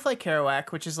 So they both like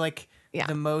Kerouac, which is like Yeah.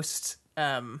 the most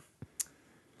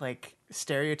like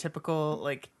stereotypical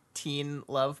like teen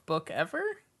love book ever.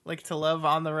 Like To Love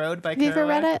on the Road by Kerouac. Have you ever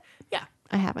read it? Yeah.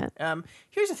 I haven't.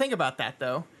 Here's the thing about that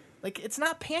though. Like it's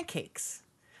not pancakes.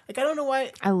 Like I don't know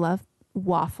why. I love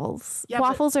waffles. Yeah,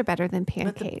 waffles are better than But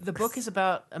pancakes. the book is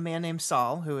about a man named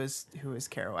Saul who is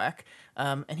Kerouac,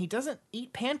 and he doesn't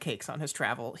eat pancakes on his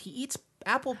travel. He eats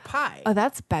apple pie. Oh,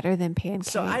 that's better than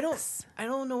pancakes. So I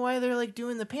don't know why they're like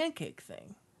doing the pancake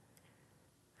thing.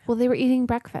 Well, they were eating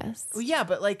breakfast. Well, yeah,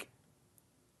 but like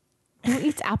Who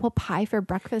eats apple pie for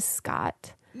breakfast,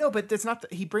 Scott? no, but that's not.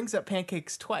 He brings up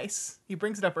pancakes twice. He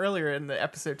brings it up earlier in the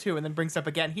episode too, and then brings it up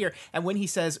again here. And when he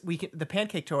says the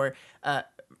pancake tour,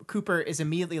 Cooper is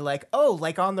immediately like, "Oh,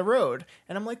 like On the Road,"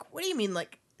 and I'm like, "What do you mean?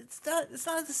 Like it's not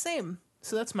the same."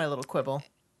 So that's my little quibble.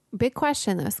 Big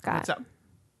question though, Scott. What's up?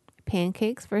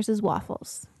 Pancakes versus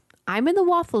waffles. I'm in the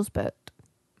waffles boat.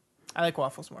 I like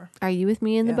waffles more. Are you with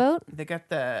me in the boat? They got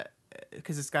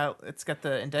because it's got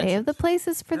the indentions. They have the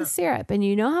places for the syrup, and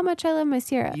you know how much I love my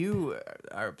syrup. You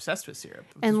are obsessed with syrup.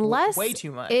 Unless way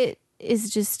too much. it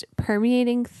is just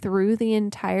permeating through the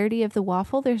entirety of the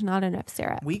waffle, there's not enough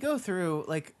syrup. We go through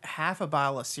like half a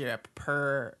bottle of syrup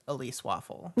per Elise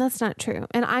waffle. That's not true.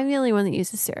 And I'm the only one that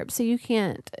uses syrup, so you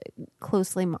can't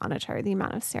closely monitor the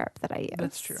amount of syrup that I use.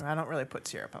 That's true. I don't really put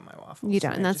syrup on my waffles. You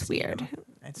don't, and I that's just eat weird.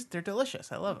 them. They're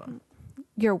delicious. I love them.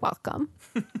 You're welcome.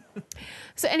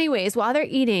 So anyways, while they're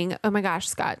eating, oh my gosh,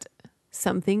 Scott,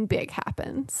 something big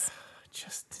happens.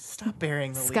 Just stop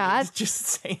burying the Scott? lead. Just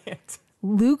say it.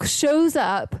 Luke shows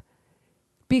up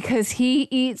because he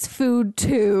eats food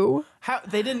too. How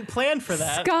they didn't plan for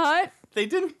that. Scott, They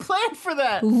didn't plan for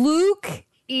that. Luke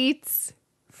eats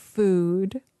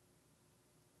food.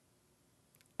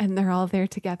 And they're all there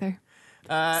together.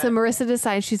 So Marissa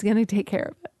decides she's going to take care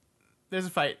of it. There's a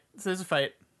fight.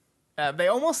 They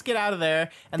almost get out of there.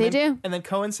 And they then, do. And then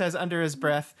Cohen says under his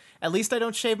breath, at least I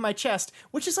don't shave my chest,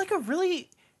 which is like a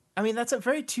really, I mean, that's a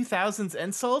very 2000s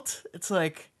insult. It's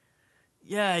like,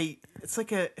 yeah, it's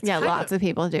like a... It's lots of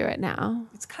people do it now.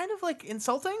 It's kind of like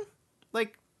insulting.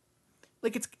 Like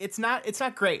it's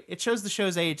not great. It shows the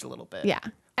show's age a little bit. Yeah.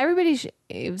 Everybody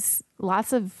shaves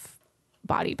lots of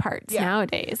body parts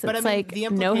nowadays. But it's like,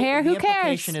 no hair, who cares? The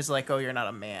implication is like, oh, you're not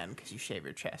a man because you shave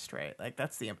your chest, right? Like,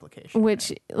 that's the implication.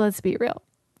 Which, let's be real,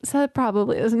 Seth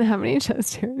probably doesn't have any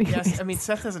chest hair anyways. Yes, I mean,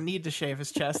 Seth doesn't need to shave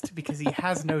his chest because he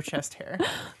has no chest hair.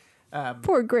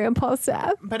 Poor Grandpa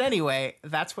Seth. But anyway,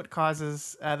 that's what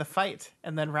causes the fight.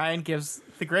 And then Ryan gives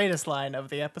the greatest line of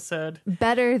the episode.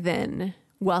 Better than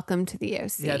welcome to the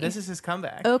OC. Yeah, this is his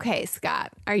comeback. Okay,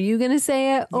 Scott, are you going to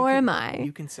say it or am I?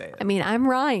 You can say it. I mean, I'm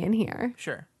Ryan here.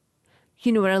 Sure.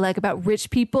 You know what I like about rich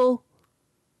people?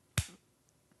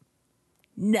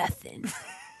 Nothing.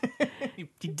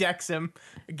 He decks him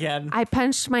again. I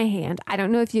punched my hand. I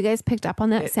don't know if you guys picked up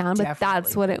on that sound, but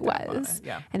that's what it was.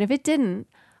 Yeah. And if it didn't,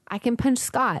 I can punch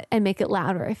Scott and make it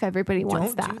louder if everybody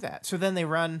wants that. Don't do that. So then they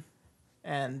run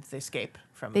and they escape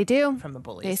from from the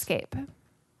bullies. They escape.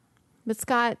 But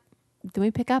Scott, do we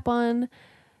pick up on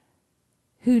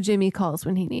who Jimmy calls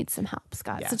when he needs some help,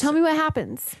 Scott? Yeah, so tell me what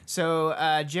happens.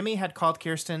 So Jimmy had called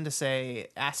Kirsten to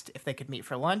asked if they could meet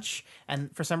for lunch. And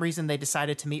for some reason, they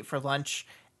decided to meet for lunch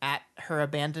at her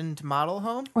abandoned model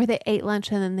home. Or they ate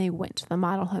lunch and then they went to the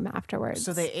model home afterwards.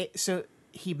 So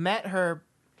he met her.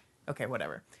 Okay,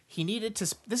 whatever. He needed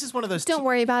to. This is one of those. Don't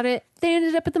worry about it. They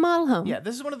ended up at the model home. Yeah,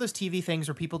 this is one of those TV things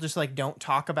where people just like don't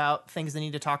talk about things they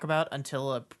need to talk about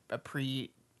until a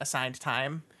pre-assigned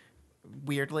time.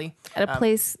 Weirdly, at a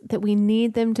place that we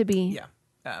need them to be.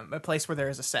 Yeah, a place where there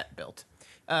is a set built.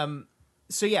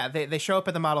 So yeah, they show up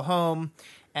at the model home,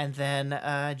 and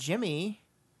then Jimmy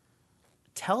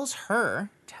tells Kirsten,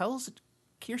 tells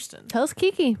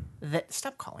Kiki that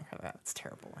stop calling her that. It's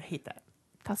terrible. I hate that.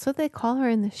 That's what they call her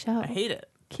in the show. I hate it.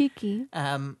 Kiki.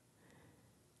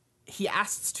 He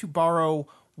asks to borrow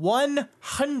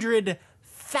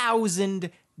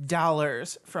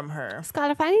 $100,000 from her. Scott,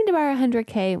 if I need to borrow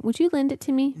 $100K, would you lend it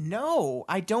to me? No,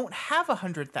 I don't have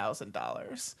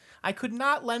 $100,000. I could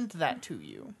not lend that to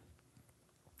you.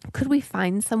 Could we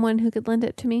find someone who could lend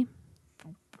it to me?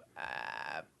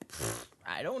 I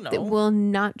don't know. That will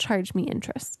not charge me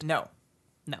interest. No.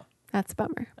 That's a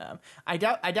bummer. I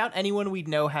doubt anyone we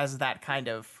know has that kind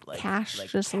of cash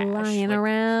lying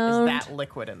around. Is that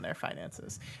liquid in their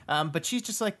finances? But she's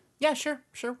just like, yeah, sure,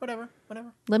 whatever.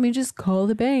 Let me just call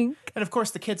the bank. And of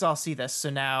course, the kids all see this, so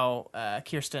now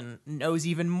Kirsten knows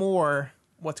even more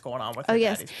what's going on with her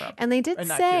daddy's problem. And they did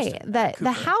say that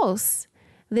the house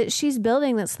that she's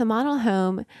building, that's the model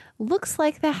home, looks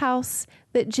like the house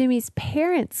that Jimmy's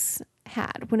parents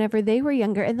had whenever they were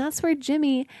younger, and that's where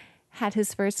Jimmy had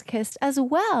his first kiss as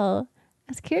well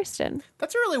as Kirsten.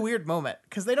 That's a really weird moment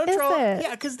because they don't draw.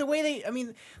 Yeah, because the way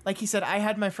like he said, I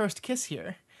had my first kiss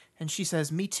here, and she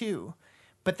says, me too.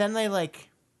 But then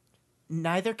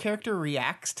neither character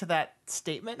reacts to that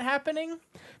statement happening.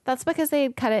 That's because they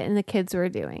had cut it and the kids were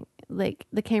doing. Like,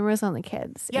 the camera was on the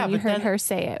kids. Yeah, and you heard her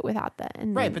say it without that.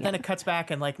 Right, but then it cuts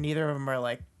back and neither of them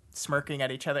are smirking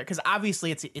at each other because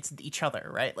obviously it's each other,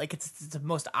 right? Like it's the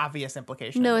most obvious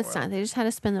implication. No, it's not. They just had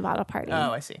to spin the bottle party.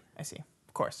 Oh, I see.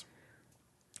 Of course,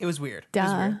 it was weird.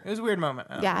 Duh. It was a weird moment.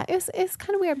 Yeah, it's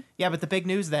kind of weird. Yeah, but the big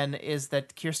news then is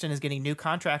that Kirsten is getting new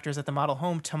contractors at the model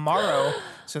home tomorrow,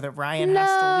 so that Ryan has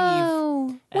to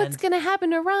leave. What's gonna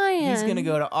happen to Ryan? He's gonna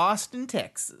go to Austin,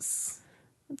 Texas.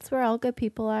 That's where all good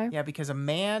people are. Yeah, because a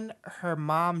man her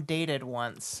mom dated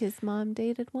once. His mom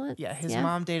dated once. Yeah, his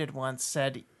mom dated once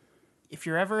said, if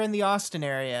you're ever in the Austin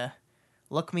area,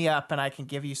 look me up and I can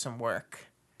give you some work.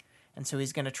 And so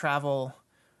he's going to travel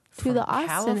from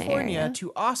California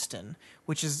to Austin,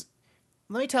 which is,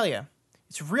 let me tell you,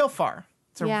 it's real far.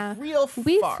 It's real far.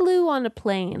 We flew on a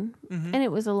plane, and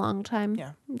it was a long time.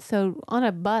 Yeah. So on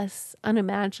a bus,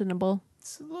 unimaginable.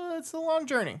 It's a long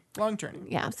journey.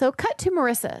 Yeah. So cut to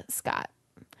Marissa, Scott.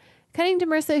 Cutting to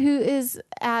Marissa, who is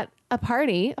at a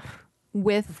party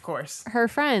with, of course, her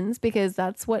friends, because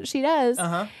that's what she does.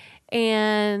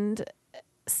 And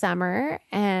Summer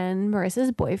and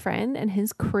Marissa's boyfriend and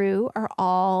his crew are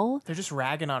they're just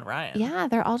ragging on Ryan. Yeah,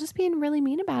 they're all just being really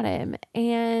mean about him.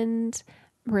 And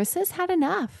Marissa's had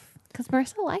enough because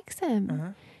Marissa likes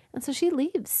him. And so she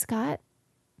leaves, Scott.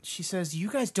 She says, you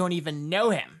guys don't even know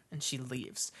him. And she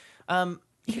leaves.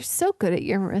 You're so good at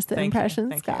your Marissa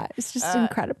impressions, Scott. It's just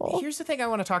incredible. Here's the thing I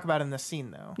want to talk about in this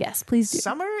scene, though. Yes, please do.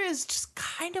 Summer is just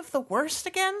kind of the worst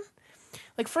again.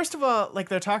 Like, first of all, like,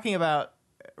 they're talking about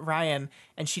Ryan,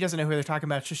 and she doesn't know who they're talking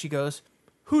about, so she goes,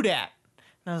 "Who dat?"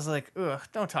 And I was like, ugh,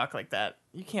 don't talk like that.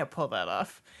 You can't pull that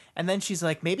off. And then she's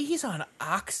like, maybe he's on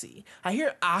Oxy. I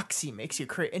hear Oxy makes you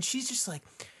crazy. And she's just like,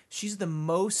 she's the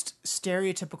most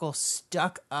stereotypical,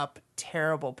 stuck-up,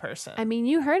 terrible person. I mean,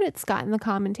 you heard it, Scott, in the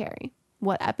commentary.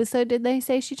 What episode did they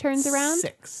say she turns around?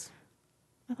 6.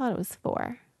 I thought it was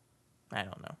 4. I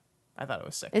don't know. I thought it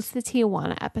was 6. It's the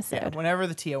Tijuana episode. Yeah, whenever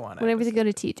the Tijuana Whenever episode. they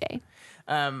go to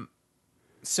TJ.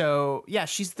 So yeah,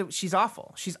 she's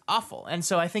awful. She's awful. And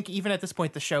so I think even at this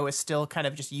point, the show is still kind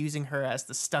of just using her as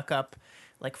the stuck up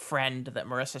like friend that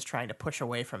Marissa's trying to push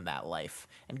away from that life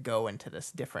and go into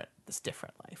this different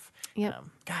life. Yeah.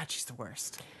 God, she's the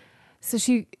worst. So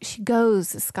she goes,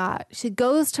 Scott. She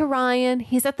goes to Ryan.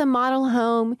 He's at the model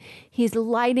home. He's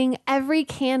lighting every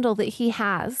candle that he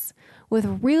has with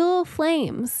real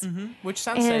flames. Which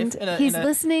sounds and safe. He's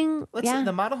listening.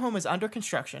 The model home is under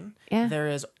construction. Yeah. There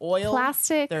is oil.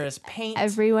 Plastic. There is paint.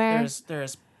 Everywhere. There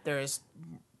is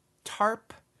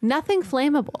tarp. Nothing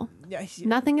flammable. Yeah,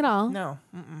 Nothing at all. No.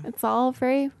 It's all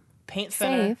very paint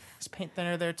thinner. safe. There's paint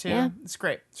thinner there too. Yeah. It's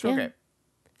great. It's real great.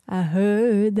 I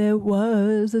heard there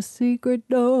was a secret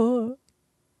door.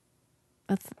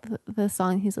 That's the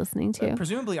song he's listening to.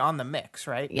 Presumably on the mix,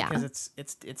 right? Yeah. Because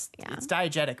it's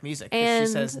diegetic music. And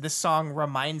she says, this song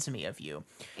reminds me of you.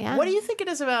 Yeah. What do you think it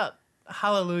is about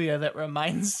Hallelujah that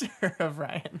reminds her of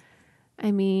Ryan?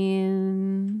 I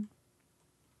mean,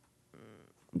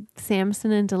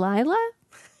 Samson and Delilah?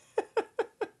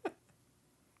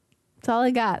 That's all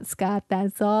I got, Scott.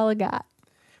 That's all I got.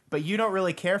 But you don't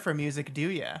really care for music, do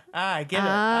you? I get it.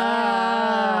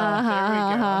 There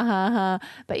we go.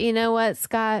 But you know what,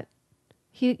 Scott?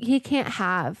 He can't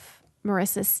have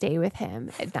Marissa stay with him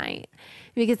at night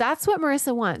because that's what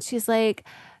Marissa wants. She's like,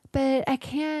 but I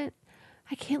can't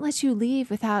let you leave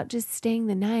without just staying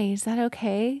the night. Is that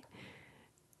okay?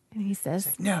 And he says,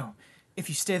 like, no, if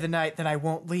you stay the night, then I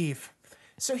won't leave.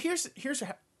 So here's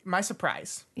my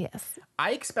surprise. Yes.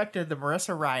 I expected the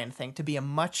Marissa Ryan thing to be a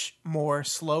much more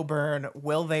slow burn,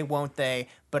 will they, won't they,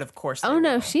 but of course they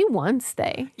won't. She wants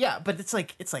they. Yeah, but it's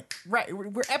like right,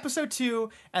 we're episode 2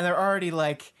 and they're already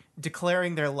like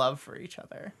declaring their love for each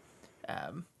other.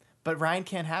 But Ryan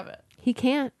can't have it. He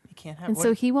can't. He can't have it. And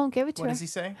so he won't give it to her. What does he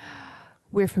say?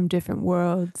 We're from different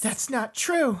worlds. That's not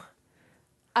true.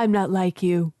 I'm not like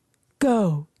you.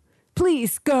 Go.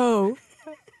 Please go.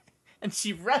 And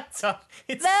she runs off.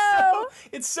 It's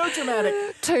so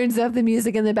dramatic. Turns up the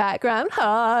music in the background.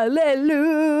 Hallelujah.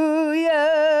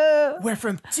 We're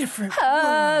from different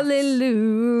Hallelujah.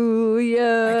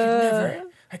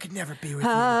 worlds. I could never be with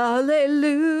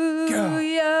Hallelujah.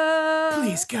 you. Go.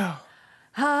 Please go.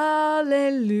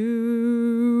 Hallelujah.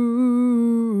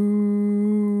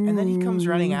 And then he comes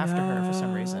running after her for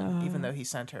some reason, even though he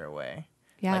sent her away.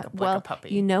 Yeah, like a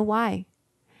puppy. You know why?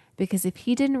 Because if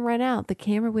he didn't run out, the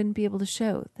camera wouldn't be able to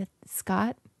show that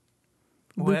Scott,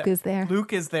 Luke is there.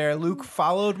 Luke is there. Luke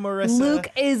followed Marissa. Luke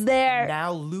is there.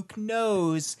 Now Luke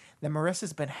knows that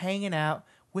Marissa's been hanging out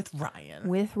with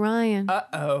Ryan.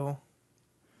 Uh-oh.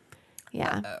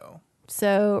 Yeah. Uh-oh.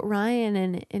 So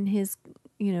Ryan and his,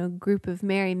 group of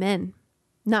merry men,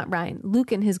 not Ryan,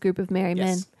 Luke and his group of merry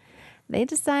men, they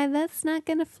decide that's not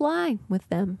going to fly with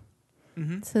them.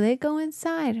 Mm-hmm. So they go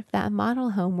inside of that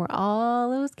model home where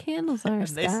all those candles are,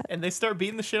 and they start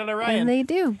beating the shit out of Ryan. And they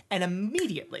do. And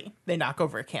immediately they knock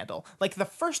over a candle. Like the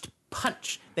first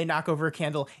punch they knock over a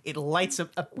candle, it lights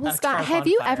up a Well, Scott, have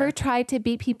you ever tried to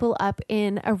beat people up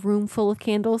in a room full of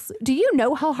candles? Do you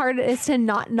know how hard it is to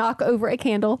not knock over a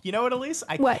candle? You know what, Elise?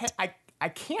 I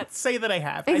can't say that I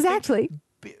have. Exactly.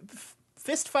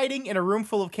 Fist fighting in a room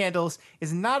full of candles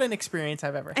is not an experience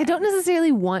I've ever had. I don't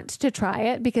necessarily want to try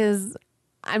it because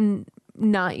I'm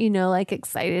not,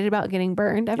 excited about getting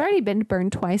burned. I've already been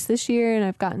burned twice this year and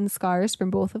I've gotten scars from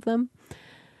both of them.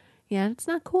 Yeah, it's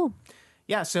not cool.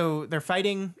 Yeah, so they're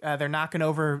fighting. They're knocking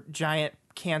over giant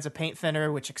cans of paint thinner,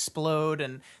 which explode,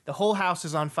 and the whole house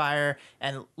is on fire.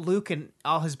 And Luke and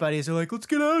all his buddies are like, "Let's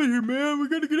get out of here, man! We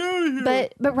gotta get out of here!"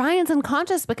 But Ryan's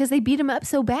unconscious because they beat him up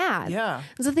so bad. Yeah.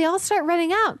 So they all start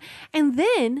running out, and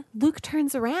then Luke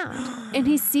turns around and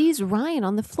he sees Ryan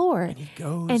on the floor, and he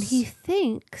goes, and he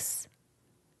thinks,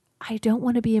 "I don't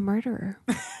want to be a murderer.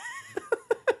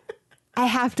 I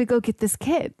have to go get this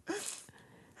kid."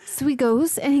 So he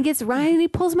goes and he gets Ryan and he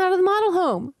pulls him out of the model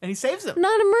home. And he saves him.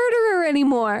 Not a murderer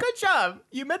anymore. Good job.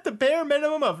 You met the bare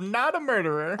minimum of not a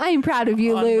murderer. I'm proud of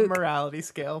you, on Luke. the morality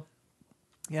scale.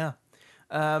 Yeah.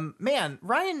 Man,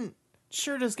 Ryan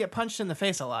sure does get punched in the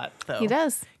face a lot, though. He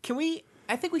does.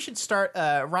 I think we should start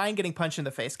Ryan getting punched in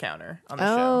the face counter on the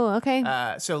show. Oh,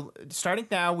 okay. So starting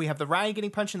now, we have the Ryan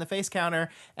getting punched in the face counter,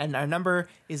 and our number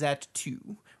is at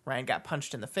 2. Ryan got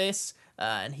punched in the face,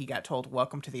 and he got told,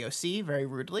 "Welcome to the OC," very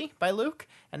rudely by Luke.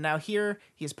 And now here,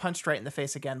 he is punched right in the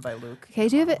face again by Luke. Okay, I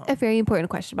do have a very important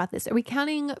question about this. Are we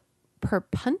counting per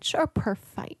punch or per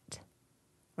fight?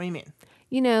 What do you mean?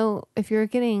 You know, if you're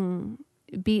getting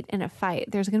beat in a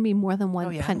fight, there's going to be more than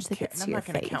one punch that gets to your face.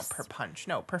 I'm not going to count per punch.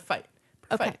 No, per fight.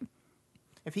 Okay.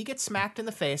 If he gets smacked in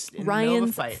the face in the middle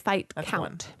of a fight count.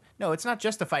 One. No, it's not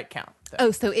just a fight count. Though.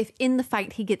 Oh, so if in the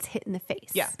fight he gets hit in the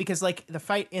face. Yeah, because like the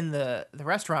fight in the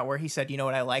restaurant where he said, "You know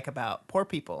what I like about poor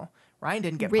people?" Ryan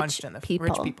didn't get punched in the face.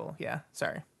 Rich people. Yeah,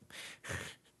 sorry.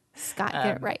 Scott,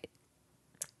 get it right.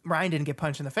 Ryan didn't get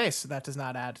punched in the face, so that does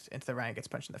not add into the Ryan gets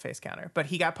punched in the face counter. But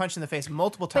he got punched in the face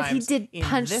multiple times. But he did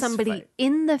punch somebody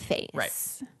in the face. Right.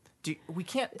 We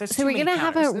can't. So we're gonna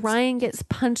have Ryan gets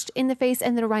punched in the face,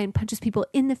 and then Ryan punches people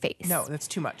in the face. No, that's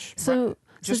too much. So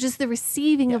just the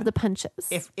receiving of the punches.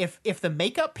 If the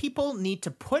makeup people need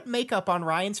to put makeup on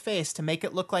Ryan's face to make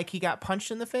it look like he got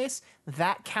punched in the face,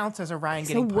 that counts as a Ryan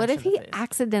getting punched in the face. So what if he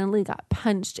accidentally got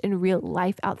punched in real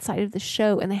life outside of the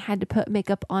show, and they had to put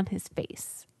makeup on his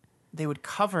face? They would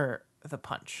cover the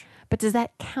punch. But does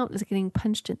that count as getting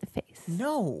punched in the face?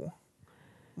 No.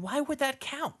 Why would that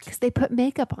count? Because they put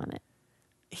makeup on it.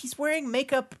 He's wearing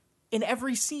makeup in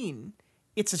every scene.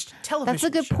 It's a television That's a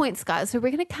good point, Scott. So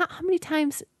we're going to count how many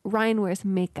times Ryan wears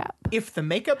makeup. If the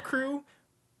makeup crew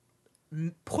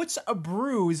puts a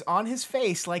bruise on his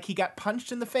face like he got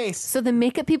punched in the face. So the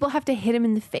makeup people have to hit him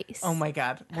in the face. Oh my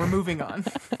God. We're moving on.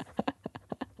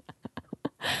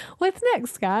 What's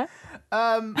next, Scott?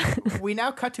 We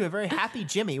now cut to a very happy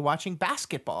Jimmy watching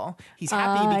basketball. He's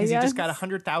happy because he just got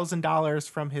 $100,000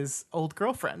 from his old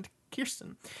girlfriend,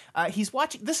 Kirsten. He's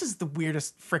watching. This is the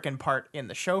weirdest freaking part in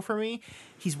the show for me.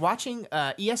 He's watching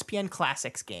ESPN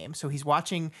Classics game. So he's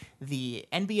watching the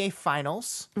NBA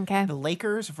Finals. Okay. The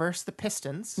Lakers versus the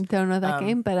Pistons. Don't know that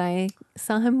game, but I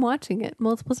saw him watching it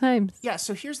multiple times. Yeah.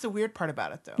 So here's the weird part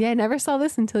about it, though. Yeah, I never saw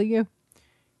this until you.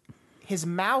 His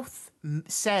mouth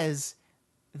says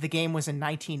the game was in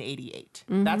 1988.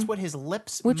 Mm-hmm. That's what his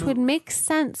lips Which move. would make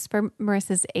sense for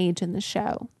Marissa's age in the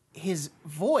show. His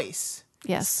voice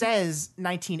says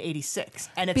 1986,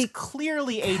 and it's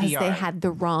clearly ADR. Because they had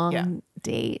the wrong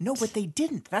date. No, but they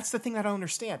didn't. That's the thing that I don't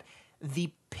understand.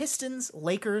 The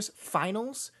Pistons-Lakers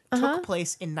finals took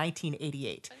place in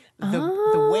 1988.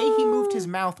 The way he moved his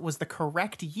mouth was the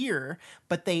correct year,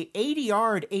 but they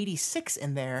ADR'd 86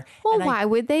 in there. Well, why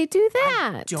would they do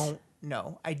that? I don't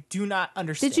know. I do not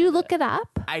understand. Did you look it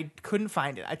up? I couldn't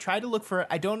find it. I tried to look for it.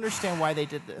 I don't understand why they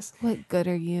did this. What good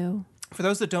are you? For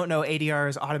those that don't know, ADR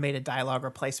is automated dialogue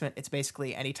replacement. It's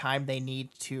basically anytime they need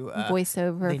to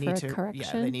voiceover for a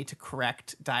correction. Yeah, they need to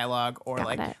correct dialogue, or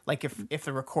like if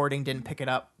the recording didn't pick it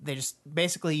up, they just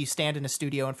basically you stand in a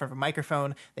studio in front of a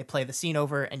microphone, they play the scene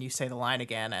over, and you say the line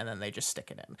again, and then they just stick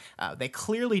it in. They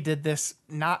clearly did this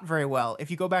not very well.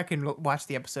 If you go back and watch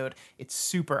the episode, it's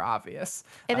super obvious.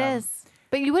 It is,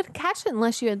 but you wouldn't catch it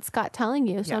unless you had Scott telling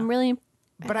you. So I'm really.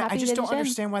 But I just don't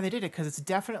understand why they did it, because it's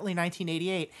definitely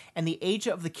 1988, and the age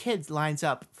of the kids lines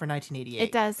up for 1988.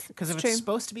 It does. Because if it's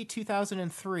supposed to be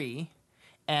 2003,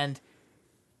 and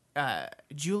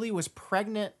Julie was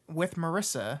pregnant with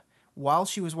Marissa while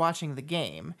she was watching the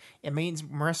game, it means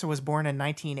Marissa was born in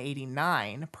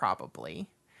 1989, probably.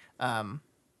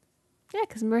 Yeah,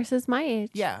 because Marissa's my age.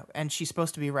 Yeah, and she's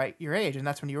supposed to be right your age, and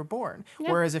that's when you were born. Yeah.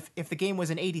 Whereas if the game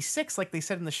was in 86, like they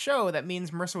said in the show, that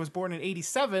means Marissa was born in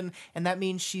 87, and that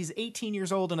means she's 18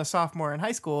 years old and a sophomore in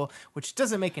high school, which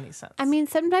doesn't make any sense. I mean,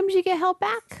 sometimes you get held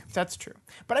back. That's true.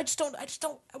 But I just don't,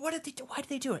 what did they do? Why did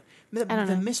they do it?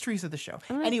 The mysteries of the show.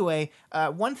 Anyway,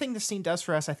 one thing this scene does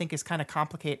for us, I think, is kind of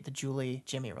complicate the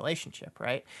Julie-Jimmy relationship,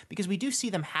 right? Because we do see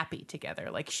them happy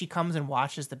together. Like, she comes and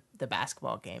watches the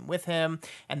basketball game with him,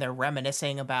 and they're reminiscing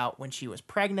about when she was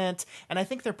pregnant, and I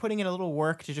think they're putting in a little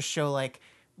work to just show like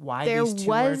why these two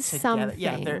were together. Something.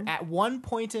 Yeah, they're at one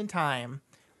point in time,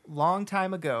 long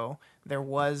time ago, there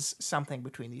was something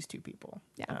between these two people.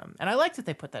 Yeah, and I liked that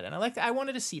they put that in. I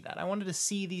wanted to see that. I wanted to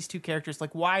see these two characters.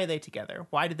 Like, why are they together?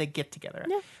 Why did they get together?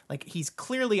 Yeah. Like, he's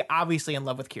clearly, obviously in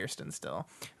love with Kirsten still.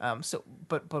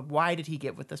 But why did he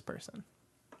get with this person?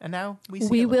 And now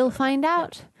we will find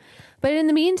out. Yeah. But in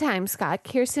the meantime, Scott,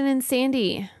 Kirsten and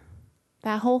Sandy,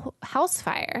 that whole house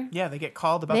fire. Yeah, they get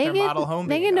called about their model home.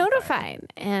 They get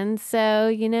notified. And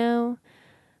so,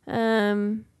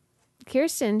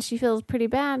 Kirsten, she feels pretty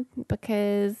bad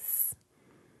because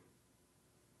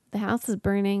the house is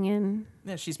burning, and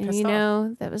she's pissed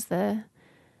off. That was the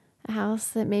a house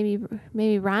that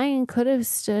maybe Ryan could have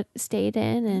stayed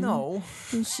in, and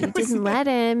she didn't let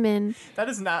him. And that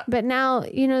is not. But now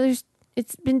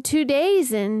it's been 2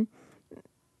 days, and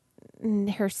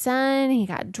her son, he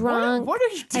got drunk. What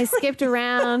are you doing? I skipped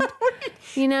around.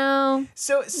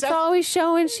 So Seth, it's always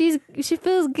showing she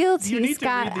feels guilty.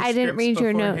 Scott, I didn't read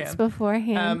your notes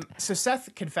beforehand. So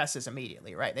Seth confesses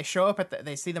immediately, right? They show up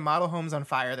they see the model homes on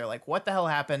fire. They're like, "What the hell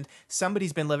happened?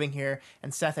 Somebody's been living here."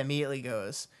 And Seth immediately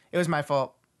goes, "It was my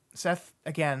fault." Seth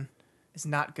again is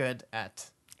not good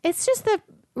at. It's just the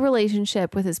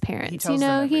relationship with his parents.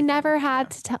 He never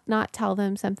had to not tell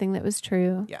them something that was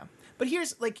true. Yeah. But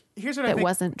here's what I think. That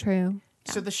wasn't true.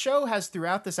 So the show has,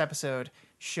 throughout this episode,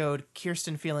 showed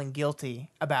Kirsten feeling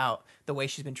guilty about the way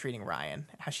she's been treating Ryan,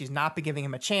 how she's not been giving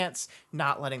him a chance,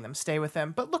 not letting them stay with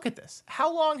him. But look at this.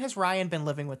 How long has Ryan been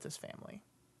living with this family?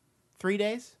 3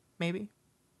 days, maybe?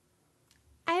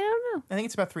 I don't know. I think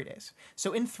it's about 3 days.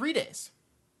 So in 3 days,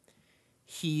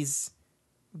 he's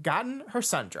gotten her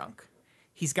son drunk.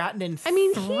 He's gotten in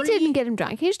he didn't get him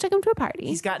drunk. He just took him to a party.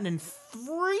 He's gotten in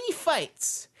 3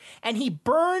 fights. And he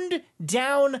burned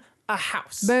down a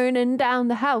house. Burning down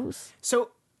the house.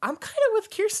 So I'm kind of with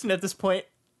Kirsten at this point.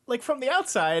 Like, from the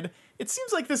outside, it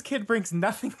seems like this kid brings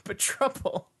nothing but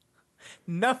trouble.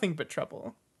 Nothing but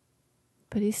trouble.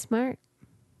 But he's smart.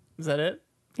 Is that it?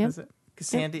 Yep. Is it? Because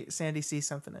Sandy sees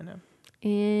something in him.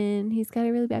 And he's got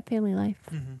a really bad family life.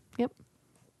 Mm-hmm. Yep.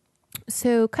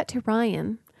 So cut to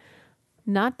Ryan.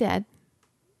 Not dead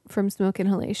from smoke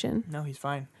inhalation. No, he's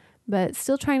fine. But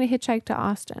still trying to hitchhike to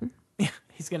Austin. Yeah,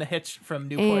 he's going to hitch from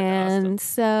Newport to Austin. And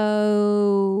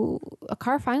so a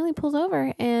car finally pulls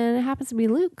over, and it happens to be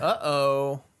Luke.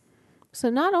 Uh-oh. So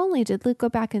not only did Luke go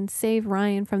back and save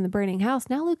Ryan from the burning house,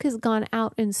 now Luke has gone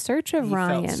out in search of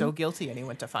Ryan. He felt so guilty, and he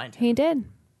went to find him. He did.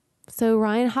 So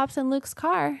Ryan hops in Luke's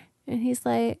car, and he's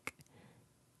like,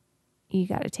 "You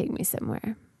got to take me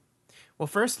somewhere." Well,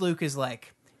 first Luke is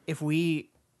like,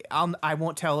 I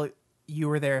won't tell you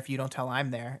were there if you don't tell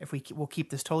I'm there. We'll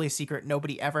keep this totally a secret.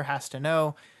 Nobody ever has to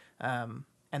know. And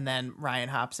then Ryan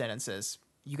hops in and says,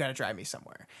 "You got to drive me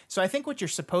somewhere." So I think what you're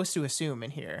supposed to assume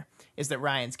in here is that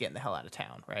Ryan's getting the hell out of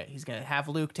town, right? He's going to have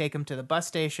Luke take him to the bus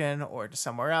station or to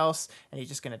somewhere else, and he's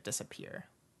just going to disappear.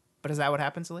 But is that what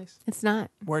happens, Elise? It's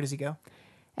not. Where does he go?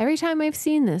 Every time I've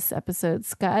seen this episode,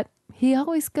 Scott, he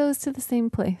always goes to the same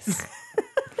place.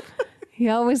 He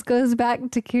always goes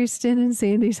back to Kirsten and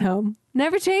Sandy's home.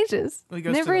 Never changes. Well,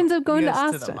 Never ends up going to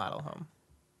Austin. To the model home.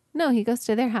 No, he goes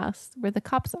to their house where the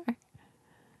cops are.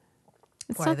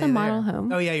 It's not the model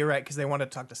home. Oh, yeah, you're right, because they wanted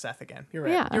to talk to Seth again. You're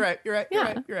right. Yeah.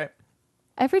 You're right.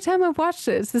 Every time I've watched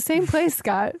it, it's the same place,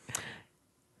 Scott.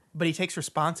 But he takes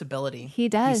responsibility. He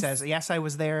does. He says, "Yes, I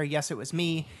was there. Yes, it was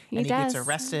me." And he gets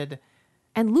arrested.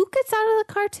 And Luke gets out of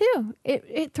the car, too.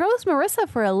 It throws Marissa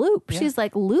for a loop. Yeah. She's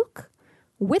like, "Luke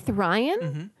with Ryan?"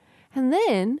 Mm-hmm. And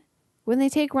then when they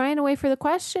take Ryan away for the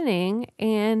questioning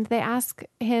and they ask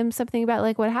him something about,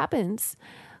 like, what happens,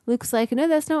 Luke's like, "No,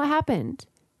 that's not what happened."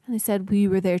 And they said, "We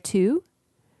were there, too."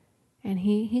 And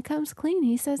he comes clean.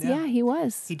 He says, yeah, he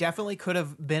was. He definitely could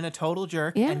have been a total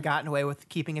jerk and gotten away with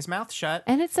keeping his mouth shut.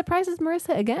 And it surprises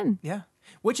Marissa again. Yeah.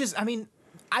 Which is,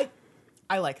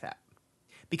 I like that.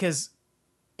 Because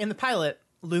in the pilot,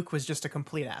 Luke was just a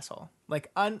complete asshole.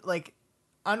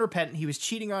 Unrepentant. He was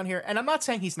cheating on her. And I'm not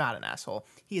saying he's not an asshole.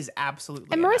 He is absolutely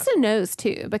And Marissa knows,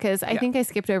 too, because I think I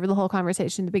skipped over the whole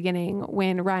conversation at the beginning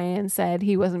when Ryan said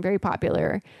he wasn't very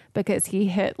popular because he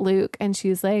hit Luke. And she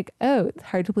was like, "Oh, it's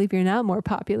hard to believe you're not more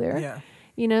popular."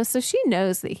 Yeah. So she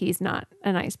knows that he's not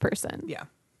a nice person. Yeah.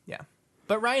 Yeah.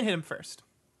 But Ryan hit him first.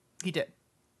 He did.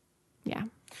 Yeah.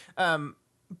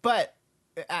 But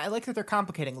I like that they're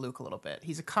complicating Luke a little bit.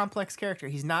 He's a complex character.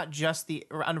 He's not just the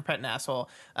unrepentant asshole.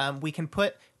 We can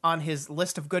put on his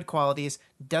list of good qualities,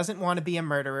 doesn't want to be a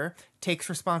murderer, takes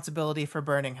responsibility for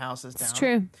burning houses down. It's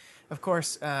true. Of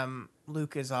course,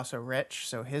 Luke is also rich,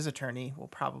 so his attorney will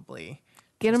probably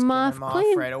get him off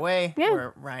clean right away, yeah.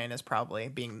 where Ryan is probably,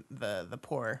 being the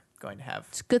poor, going to have...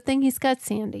 It's a good thing he's got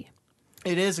Sandy.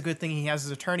 It is a good thing he has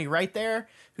his attorney right there,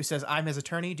 who says, "I'm his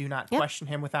attorney, do not question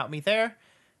him without me there."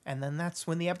 And then that's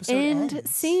when the episode ends. End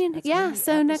scene. Yeah,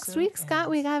 so next week, Scott,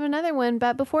 we have another one.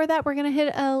 But before that, we're going to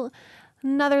hit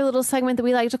another little segment that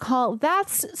we like to call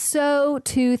That's So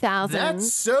 2000s.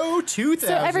 That's So 2000s.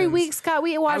 So every week, Scott,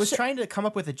 we watch... I was trying to come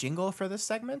up with a jingle for this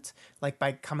segment, like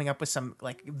by coming up with some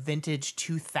like vintage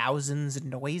 2000s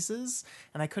noises,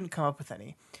 and I couldn't come up with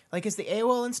any. Like, is the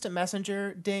AOL Instant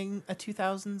Messenger ding a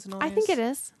 2000s noise? I think it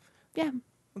is. Yeah.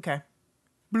 Okay.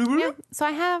 Yeah. So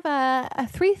I have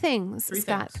three things,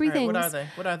 Scott. Three things.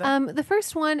 What are they? The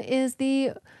first one is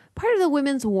the part of the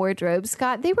women's wardrobe,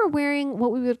 Scott, they were wearing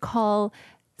what we would call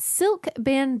silk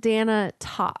bandana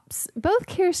tops. Both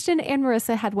Kirsten and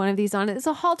Marissa had one of these on. It's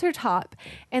a halter top,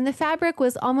 and the fabric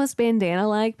was almost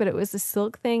bandana-like, but it was a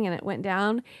silk thing, and it went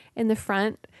down in the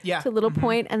front to a little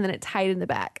point, and then it tied in the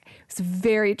back. It was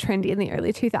very trendy in the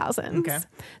early 2000s. Okay.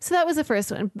 So that was the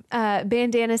first one,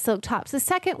 bandana silk tops. The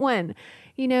second one,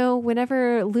 you know,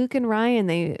 whenever Luke and Ryan,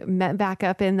 they met back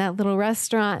up in that little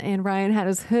restaurant and Ryan had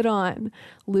his hood on,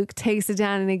 Luke takes it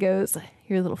down and he goes,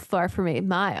 "You're a little far from 8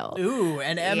 Mile." Ooh,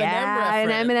 an Eminem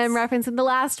reference. An Eminem reference. And the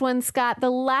last one, Scott, the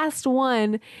last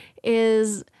one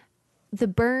is the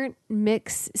burnt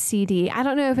mix CD. I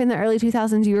don't know if in the early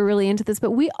 2000s you were really into this,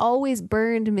 but we always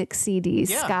burned mix CDs,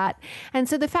 Scott. And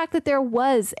so the fact that there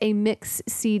was a mix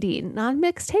CD, not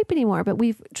mixtape anymore, but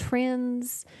we've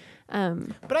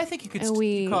but I think you could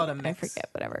you call it a mix. I forget,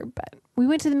 whatever. But we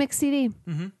went to the mix CD.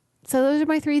 Mm-hmm. So those are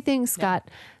my 3 things, Scott.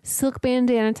 Yeah. Silk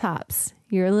bandana tops.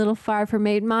 You're a little far from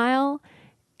 8 Mile.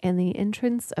 And the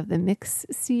entrance of the mix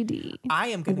CD. I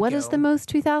am going to What is the most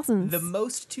 2000s? The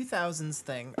most 2000s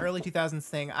thing, early 2000s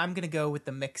thing, I'm going to go with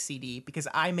the mix CD because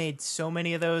I made so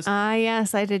many of those.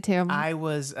 Yes, I did too. I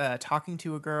was talking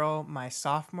to a girl my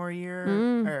sophomore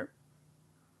year, or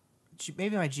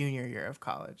maybe my junior year of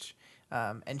college.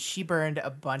 And she burned a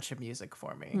bunch of music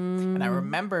for me. And I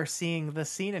remember seeing the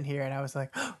scene in here and I was like,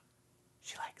 oh,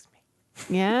 she likes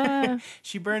me. Yeah.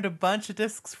 She burned a bunch of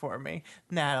discs for me.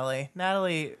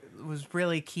 Natalie was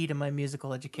really key to my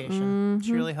musical education.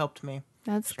 She really helped me.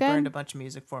 That's she good. Burned a bunch of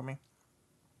music for me.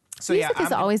 So music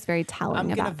is always very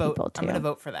telling about people too. I'm going to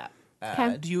vote for that.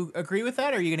 Okay. Do you agree with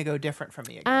that or are you going to go different from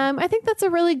me again? I think that's a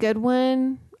really good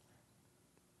one.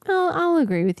 I'll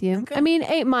agree with you. Okay. I mean,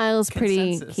 8 Mile is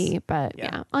pretty key, but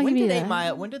I'll give you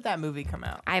that. When did that movie come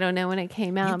out? I don't know when it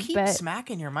came out. You keep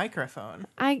smacking your microphone.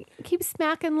 I keep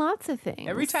smacking lots of things.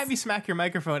 Every time you smack your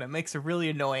microphone, it makes a really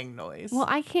annoying noise. Well,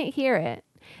 I can't hear it.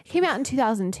 It came out in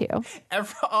 2002.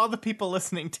 All the people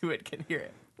listening to it can hear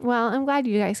it. Well, I'm glad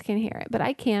you guys can hear it, but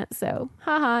I can't, so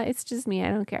haha, it's just me.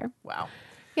 I don't care. Wow.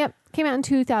 Yep, came out in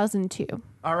 2002.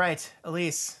 All right,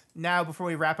 Elise. Now, before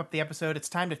we wrap up the episode, it's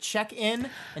time to check in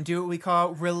and do what we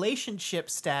call relationship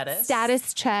status.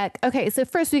 Status check. Okay, so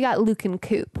first we got Luke and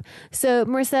Coop. So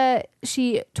Marissa,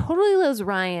 she totally loves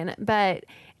Ryan, but it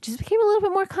just became a little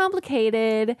bit more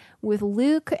complicated with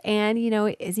Luke. And, you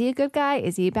know, is he a good guy?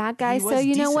 Is he a bad guy? So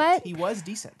you know what? He was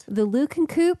decent. The Luke and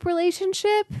Coop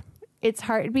relationship, its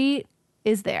heartbeat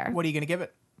is there. What are you going to give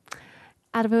it?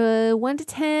 Out of a 1 to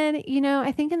 10, you know,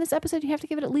 I think in this episode you have to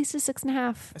give it at least a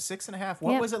 6.5. A 6.5.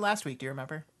 What was it last week? Do you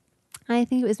remember? I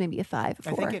think it was maybe a 5.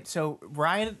 I think so.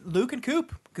 Ryan, Luke, and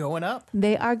Coop going up.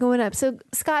 They are going up. So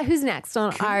Scott, who's next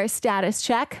on our status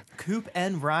check? Coop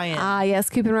and Ryan. Yes,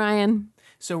 Coop and Ryan.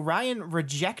 So Ryan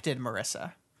rejected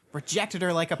Marissa. Rejected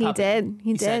her like a puppy.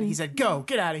 He did. He said, "Go,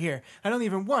 get out of here. I don't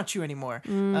even want you anymore."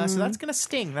 So that's gonna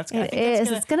sting. It's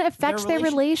gonna affect their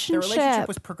relationship. Their relationship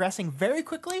was progressing very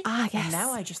quickly. Yes. And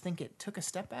now I just think it took a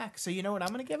step back. So you know what I'm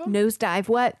gonna give them? Nosedive.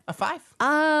 What? A 5.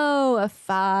 Oh, a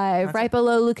 5. Right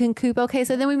below Luke and Coop. Okay,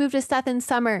 so then we moved to Seth and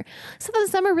Summer. Seth and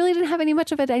Summer really didn't have any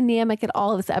much of a dynamic at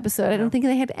all this episode. I don't think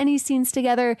they had any scenes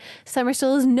together. Summer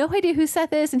still has no idea who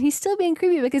Seth is, and he's still being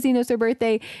creepy because he knows her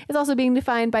birthday is also being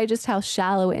defined by just how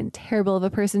shallow and terrible of a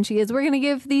person she is. We're going to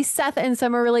give the Seth and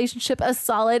Summer relationship a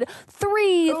solid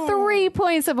 3. Ooh, 3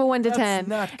 points of a 1 to 10.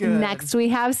 Not good. Next, we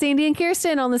have Sandy and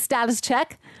Kirsten on the status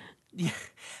check. Yeah,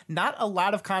 not a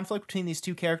lot of conflict between these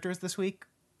two characters this week,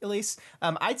 Elise.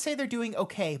 I'd say they're doing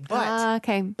okay,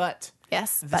 but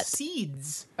yes, the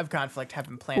seeds of conflict have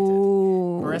been planted.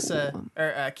 Ooh.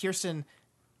 Kirsten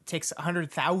takes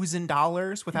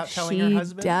 $100,000 without telling her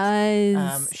husband. She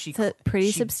does. It's a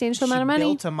pretty substantial amount of money. She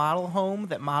built a model home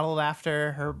that modeled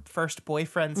after her first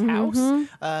boyfriend's house.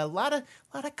 A lot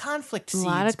of conflict seeds. A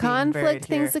lot of conflict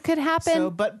things that could happen. So,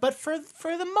 but for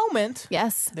the moment,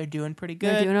 yes, they're doing pretty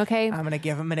good. They're doing okay. I'm gonna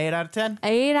give them an 8 out of 10.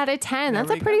 8 out of 10.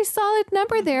 That's a pretty solid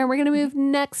number there. And we're gonna move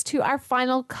next to our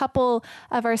final couple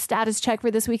of our status check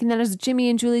for this week, and that is Jimmy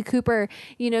and Julie Cooper.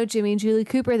 You know, Jimmy and Julie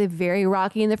Cooper, they're very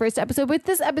rocky in the first episode. With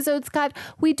this episode, Scott,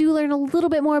 we do learn a little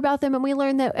bit more about them, and we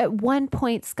learn that at one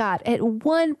point, Scott, they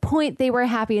were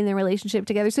happy in their relationship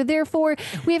together. So therefore,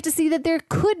 we have to see that there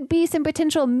could be some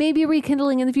potential, maybe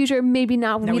rekindling in the future, maybe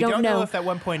not. Now, we don't know if that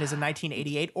one point is in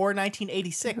 1988 or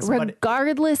 1986.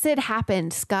 Regardless, it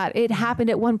happened, Scott. It happened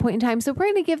at one point in time. So we're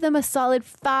going to give them a solid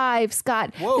 5,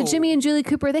 Scott. Whoa. The Jimmy and Julie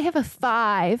Cooper, they have a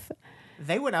 5.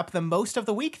 They went up the most of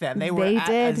the week then. They were at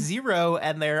a 0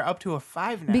 and they're up to a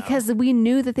 5 now. Because we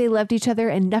knew that they loved each other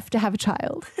enough to have a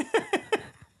child.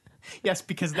 Yes,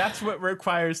 because that's what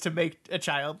requires to make a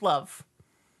child love.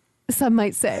 Some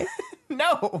might say.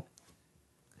 No.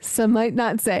 Some might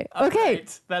not say. Okay.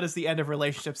 Right. That is the end of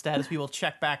relationship status. We will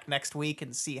check back next week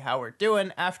and see how we're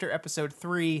doing after episode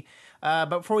 3. But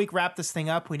before we wrap this thing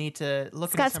up, we need to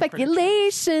look at some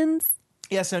speculations.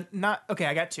 Yeah, so okay,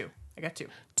 I got two.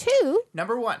 Two?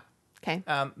 Number 1. Okay.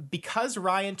 Because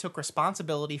Ryan took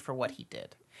responsibility for what he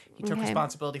did. He took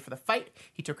responsibility for the fight.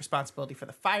 He took responsibility for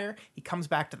the fire. He comes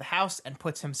back to the house and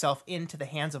puts himself into the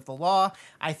hands of the law.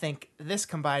 I think this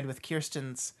combined with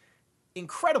Kirsten's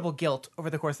incredible guilt over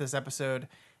the course of this episode,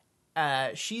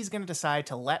 she's going to decide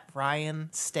to let Ryan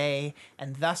stay,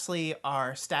 and thusly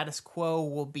our status quo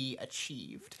will be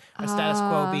achieved. Our status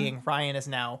quo being Ryan is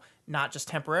now not just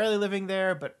temporarily living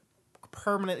there, but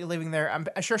permanently living there. I'm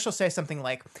sure she'll say something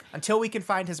like, until we can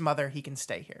find his mother, he can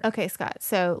stay here. Okay, Scott.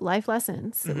 So life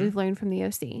lessons that we've learned from the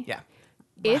OC. Yeah.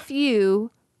 If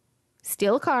you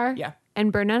steal a car Yeah.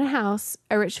 and burn down a house,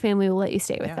 a rich family will let you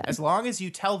stay with them. As long as you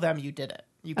tell them you did it.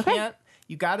 You can't.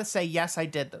 You got to say, yes, I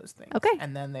did those things. Okay.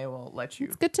 And then they will let you.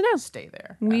 It's good to know. Stay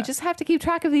there. We just have to keep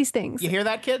track of these things. You hear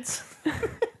that, kids?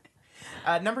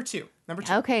 Number two.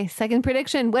 Okay, second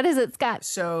prediction. What is it, Scott?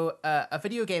 So a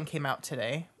video game came out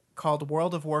today called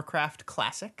World of Warcraft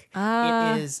Classic.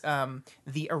 It is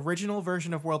the original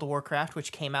version of World of Warcraft,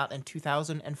 which came out in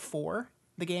 2004.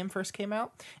 The game first came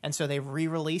out, and so they've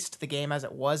re-released the game as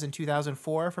it was in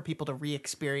 2004 for people to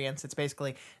re-experience. It's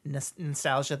basically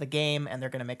nostalgia of the game, and they're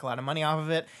going to make a lot of money off of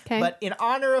it. Okay. But in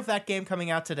honor of that game coming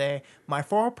out today, my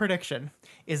formal prediction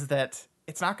is that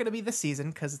it's not going to be this season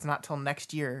because it's not till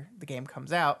next year the game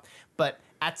comes out. But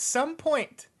at some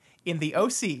point in the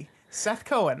OC, Seth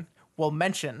Cohen will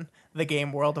mention the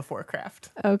game World of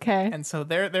Warcraft. Okay. And so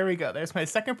there we go. There's my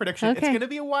second prediction. Okay. It's going to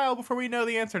be a while before we know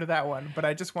the answer to that one, but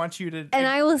I just want you to... And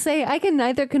I will say, I can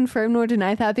neither confirm nor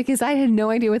deny that because I had no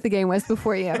idea what the game was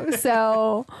before you.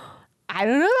 So I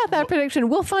don't know about that prediction.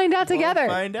 We'll find out together.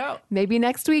 We'll find out. Maybe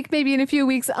next week, maybe in a few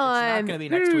weeks on... It's not going to be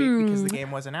next week because the game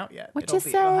wasn't out yet. What'd you say?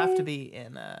 It'll have to be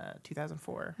in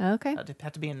 2004. Okay. It'll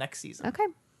have to be in next season. Okay.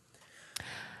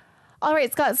 All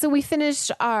right, Scott. So we finished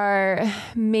our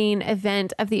main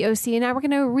event of the OC, and now we're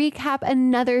going to recap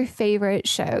another favorite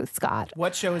show, Scott.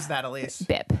 What show is that, Elise?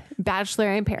 BIP,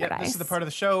 Bachelor in Paradise. Yep, this is the part of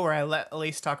the show where I let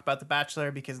Elise talk about The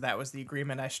Bachelor because that was the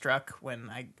agreement I struck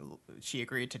when she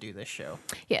agreed to do this show.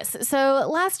 Yes. So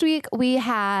last week we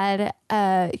had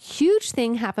a huge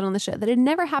thing happen on the show that had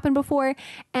never happened before,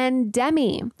 and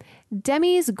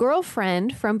Demi's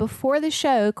girlfriend from before the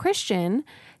show, Christian,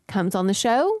 comes on the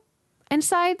show and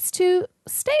decides to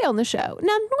stay on the show.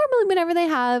 Now, normally whenever they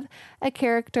have a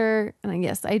character, and I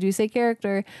guess I do say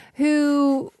character,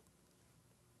 who,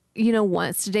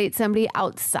 wants to date somebody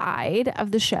outside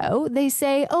of the show, they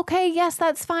say, okay, yes,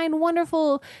 that's fine,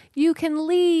 wonderful. You can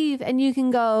leave and you can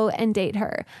go and date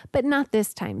her. But not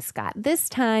this time, Scott. This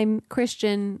time,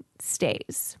 Christian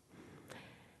stays.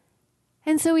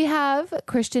 And so we have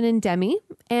Christian and Demi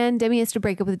has to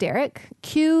break up with Derek.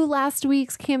 Cue last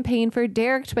week's campaign for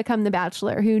Derek to become the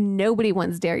Bachelor, who nobody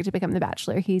wants Derek to become the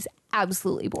Bachelor. He's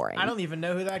absolutely boring. I don't even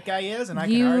know who that guy is, and I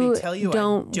can already tell you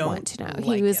don't want to know.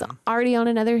 He was already on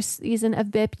another season of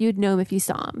BIP. You'd know him if you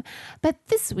saw him. But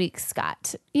this week,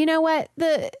 Scott, you know what?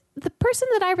 The person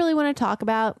that I really want to talk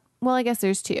about, well, I guess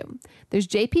there's two. There's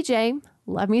JPJ.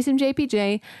 Love me some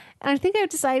JPJ. And I think I've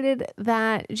decided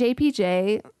that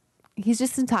JPJ... he's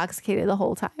just intoxicated the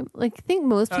whole time. Like, I think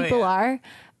most people are,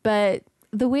 but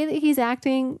the way that he's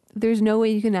acting, there's no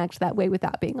way you can act that way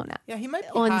without being on that. Yeah, he might be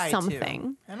on high something.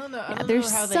 Too. I don't know. Yeah, I don't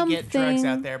there's know how they get drugs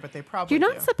out there, but they probably You're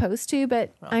not supposed to,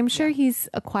 but I'm sure he's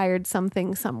acquired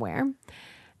something somewhere.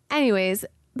 Anyways,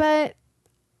 but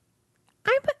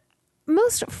I'm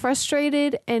most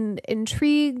frustrated and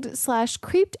intrigued /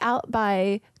 creeped out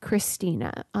by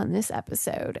Christina on this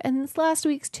episode. And this last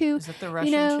week's too. Is that the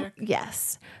Russian chick?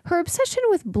 Yes. Her obsession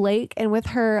with Blake and with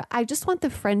her, I just want the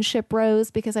friendship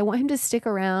rose because I want him to stick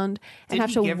around and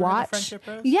have to watch. Her the friendship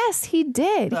rose? Yes, he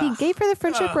did. He gave her the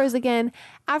friendship rose again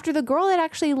after the girl that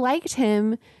actually liked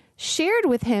him shared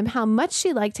with him how much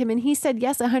she liked him, and he said,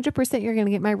 yes, 100% you're going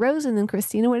to get my rose. And then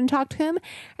Christina went and talked to him,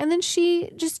 and then she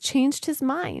just changed his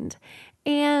mind.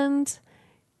 And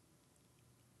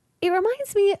it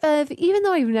reminds me of, even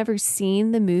though I've never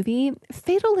seen the movie,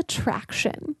 Fatal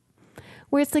Attraction,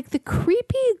 where it's like the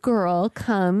creepy girl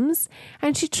comes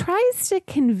and she tries to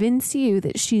convince you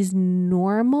that she's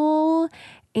normal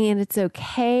and it's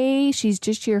okay. She's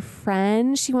just your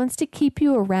friend. She wants to keep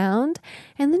you around.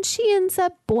 And then she ends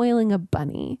up boiling a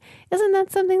bunny. Isn't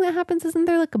that something that happens? Isn't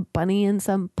there like a bunny in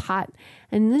some pot?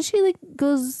 And then she like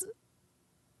goes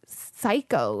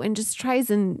psycho and just tries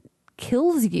and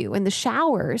kills you in the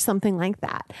shower or something like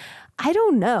that. I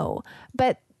don't know.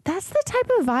 But That's the type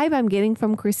of vibe I'm getting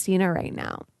from Christina right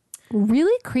now.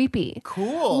 Really creepy.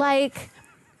 Cool. Like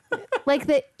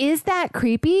is that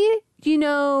creepy? You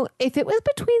know, if it was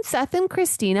between Seth and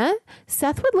Christina,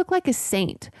 Seth would look like a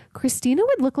saint. Christina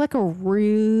would look like a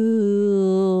real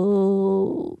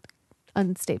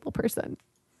unstable person.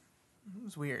 It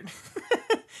was weird.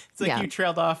 It's like you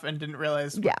trailed off and didn't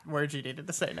realize what words you needed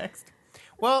to say next.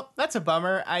 Well, that's a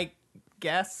bummer, I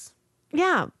guess.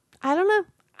 Yeah. I don't know.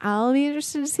 I'll be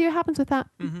interested to see what happens with that.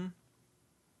 Mm-hmm.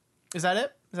 Is that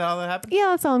it? Is that all that happened? Yeah,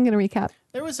 that's all I'm going to recap.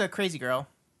 There was a crazy girl.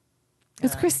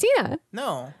 It's Christina.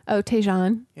 No. Oh,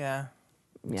 Taejon. Yeah.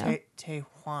 Yeah.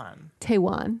 Taejuan.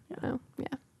 Taewon. Oh, yeah.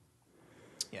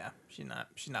 Yeah, she's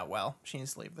not well. She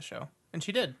needs to leave the show. And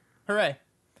she did. Hooray.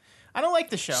 I don't like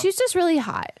the show. She's just really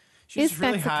hot. She's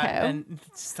really hot and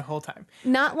it's the whole time.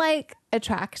 Not like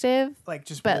attractive. Like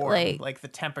just but warm. Like the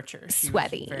temperature. She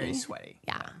sweaty. Very sweaty.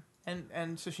 Yeah.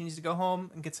 And so she needs to go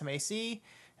home and get some AC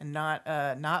and not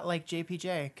like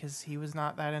JPJ because he was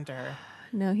not that into her.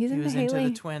 No, he was into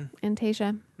Haley the twin. and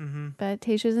Tayshia. Mm-hmm. But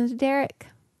Tayshia's into Derek.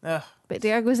 Ugh. But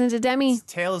Derek was into Demi.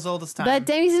 Tale as old as time. But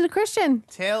Demi's into Christian.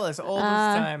 Tale as old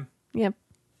as time. Yep.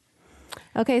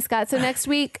 Okay, Scott. So next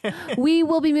week, we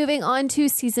will be moving on to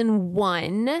season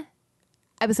 1,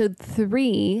 episode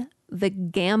 3, The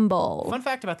Gamble. Fun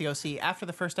fact about the OC, after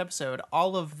the first episode,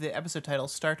 all of the episode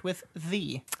titles start with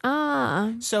the.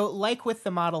 So like with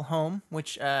the model home,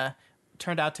 which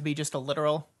turned out to be just a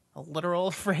literal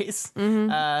phrase,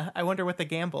 I wonder what the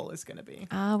gamble is going to be.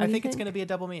 I think it's going to be a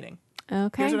double meaning.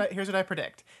 Okay. Here's what I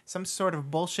predict. Some sort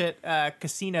of bullshit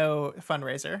casino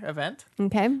fundraiser event.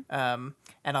 Okay.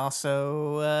 And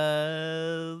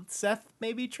also Seth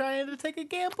maybe trying to take a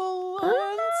gamble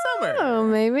on Summer. Oh,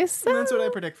 maybe so. And that's what I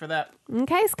predict for that.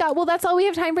 Okay, Scott. Well, that's all we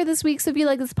have time for this week. So if you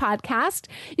like this podcast,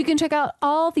 you can check out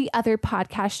all the other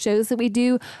podcast shows that we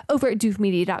do over at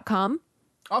doofmedia.com.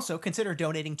 Also, consider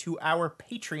donating to our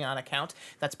Patreon account.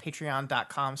 That's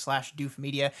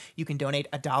patreon.com/doofmedia. You can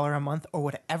donate $1 a month or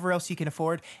whatever else you can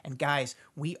afford. And guys,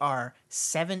 we are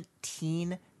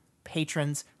 17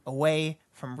 patrons away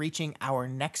from reaching our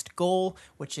next goal,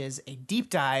 which is a deep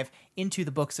dive into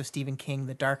the books of Stephen King,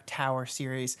 the Dark Tower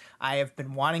series. I have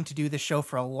been wanting to do this show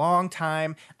for a long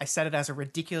time. I set it as a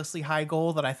ridiculously high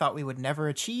goal that I thought we would never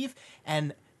achieve.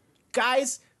 And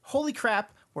guys, holy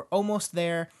crap, we're almost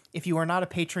there. If you are not a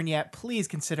patron yet, please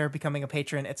consider becoming a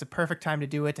patron. It's a perfect time to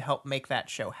do it to help make that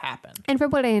show happen. And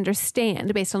from what I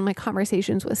understand, based on my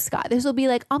conversations with Scott, this will be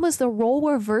like almost the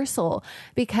role reversal,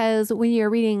 because when you're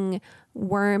reading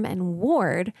Worm and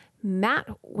Ward, Matt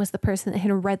was the person that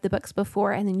had read the books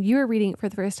before, and then you're reading it for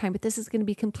the first time. But this is going to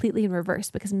be completely in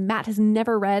reverse because Matt has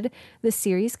never read the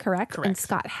series, correct? And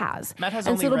Scott has. Matt has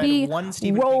and only so it'll read be one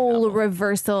Stephen King role novel.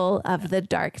 reversal of the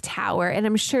Dark Tower, and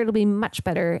I'm sure it'll be much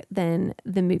better than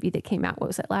the movie that came out. What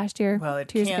was it, last year? Well,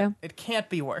 2 years ago? It can't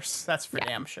be worse. That's for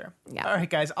damn sure. Yeah. All right,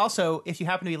 guys. Also, if you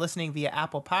happen to be listening via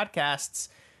Apple Podcasts,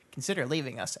 consider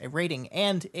leaving us a rating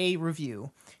and a review.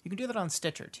 You can do that on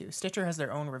Stitcher, too. Stitcher has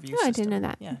their own review system. I didn't know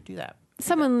that. Yeah, do that.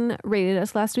 Someone rated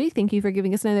us last week. Thank you for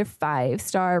giving us another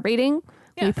 5-star rating.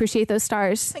 Yeah. We appreciate those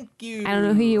stars. Thank you. I don't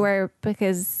know who you were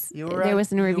because there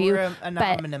wasn't a review. You were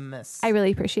anonymous. But I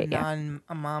really appreciate you.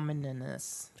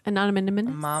 Anonymous.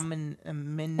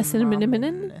 Anonymous.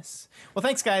 Anonymous. Well,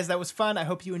 thanks, guys. That was fun. I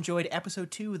hope you enjoyed episode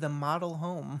 2, The Model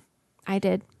Home. I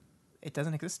did. It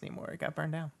doesn't exist anymore. It got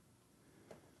burned down.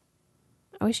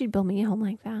 I wish you'd build me a home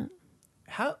like that.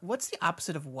 What's the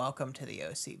opposite of welcome to the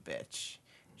OC, bitch?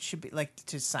 Should be like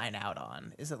to sign out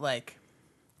on. Is it like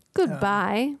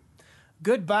goodbye?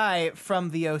 Goodbye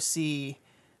from the OC,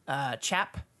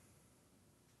 chap.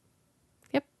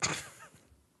 Yep.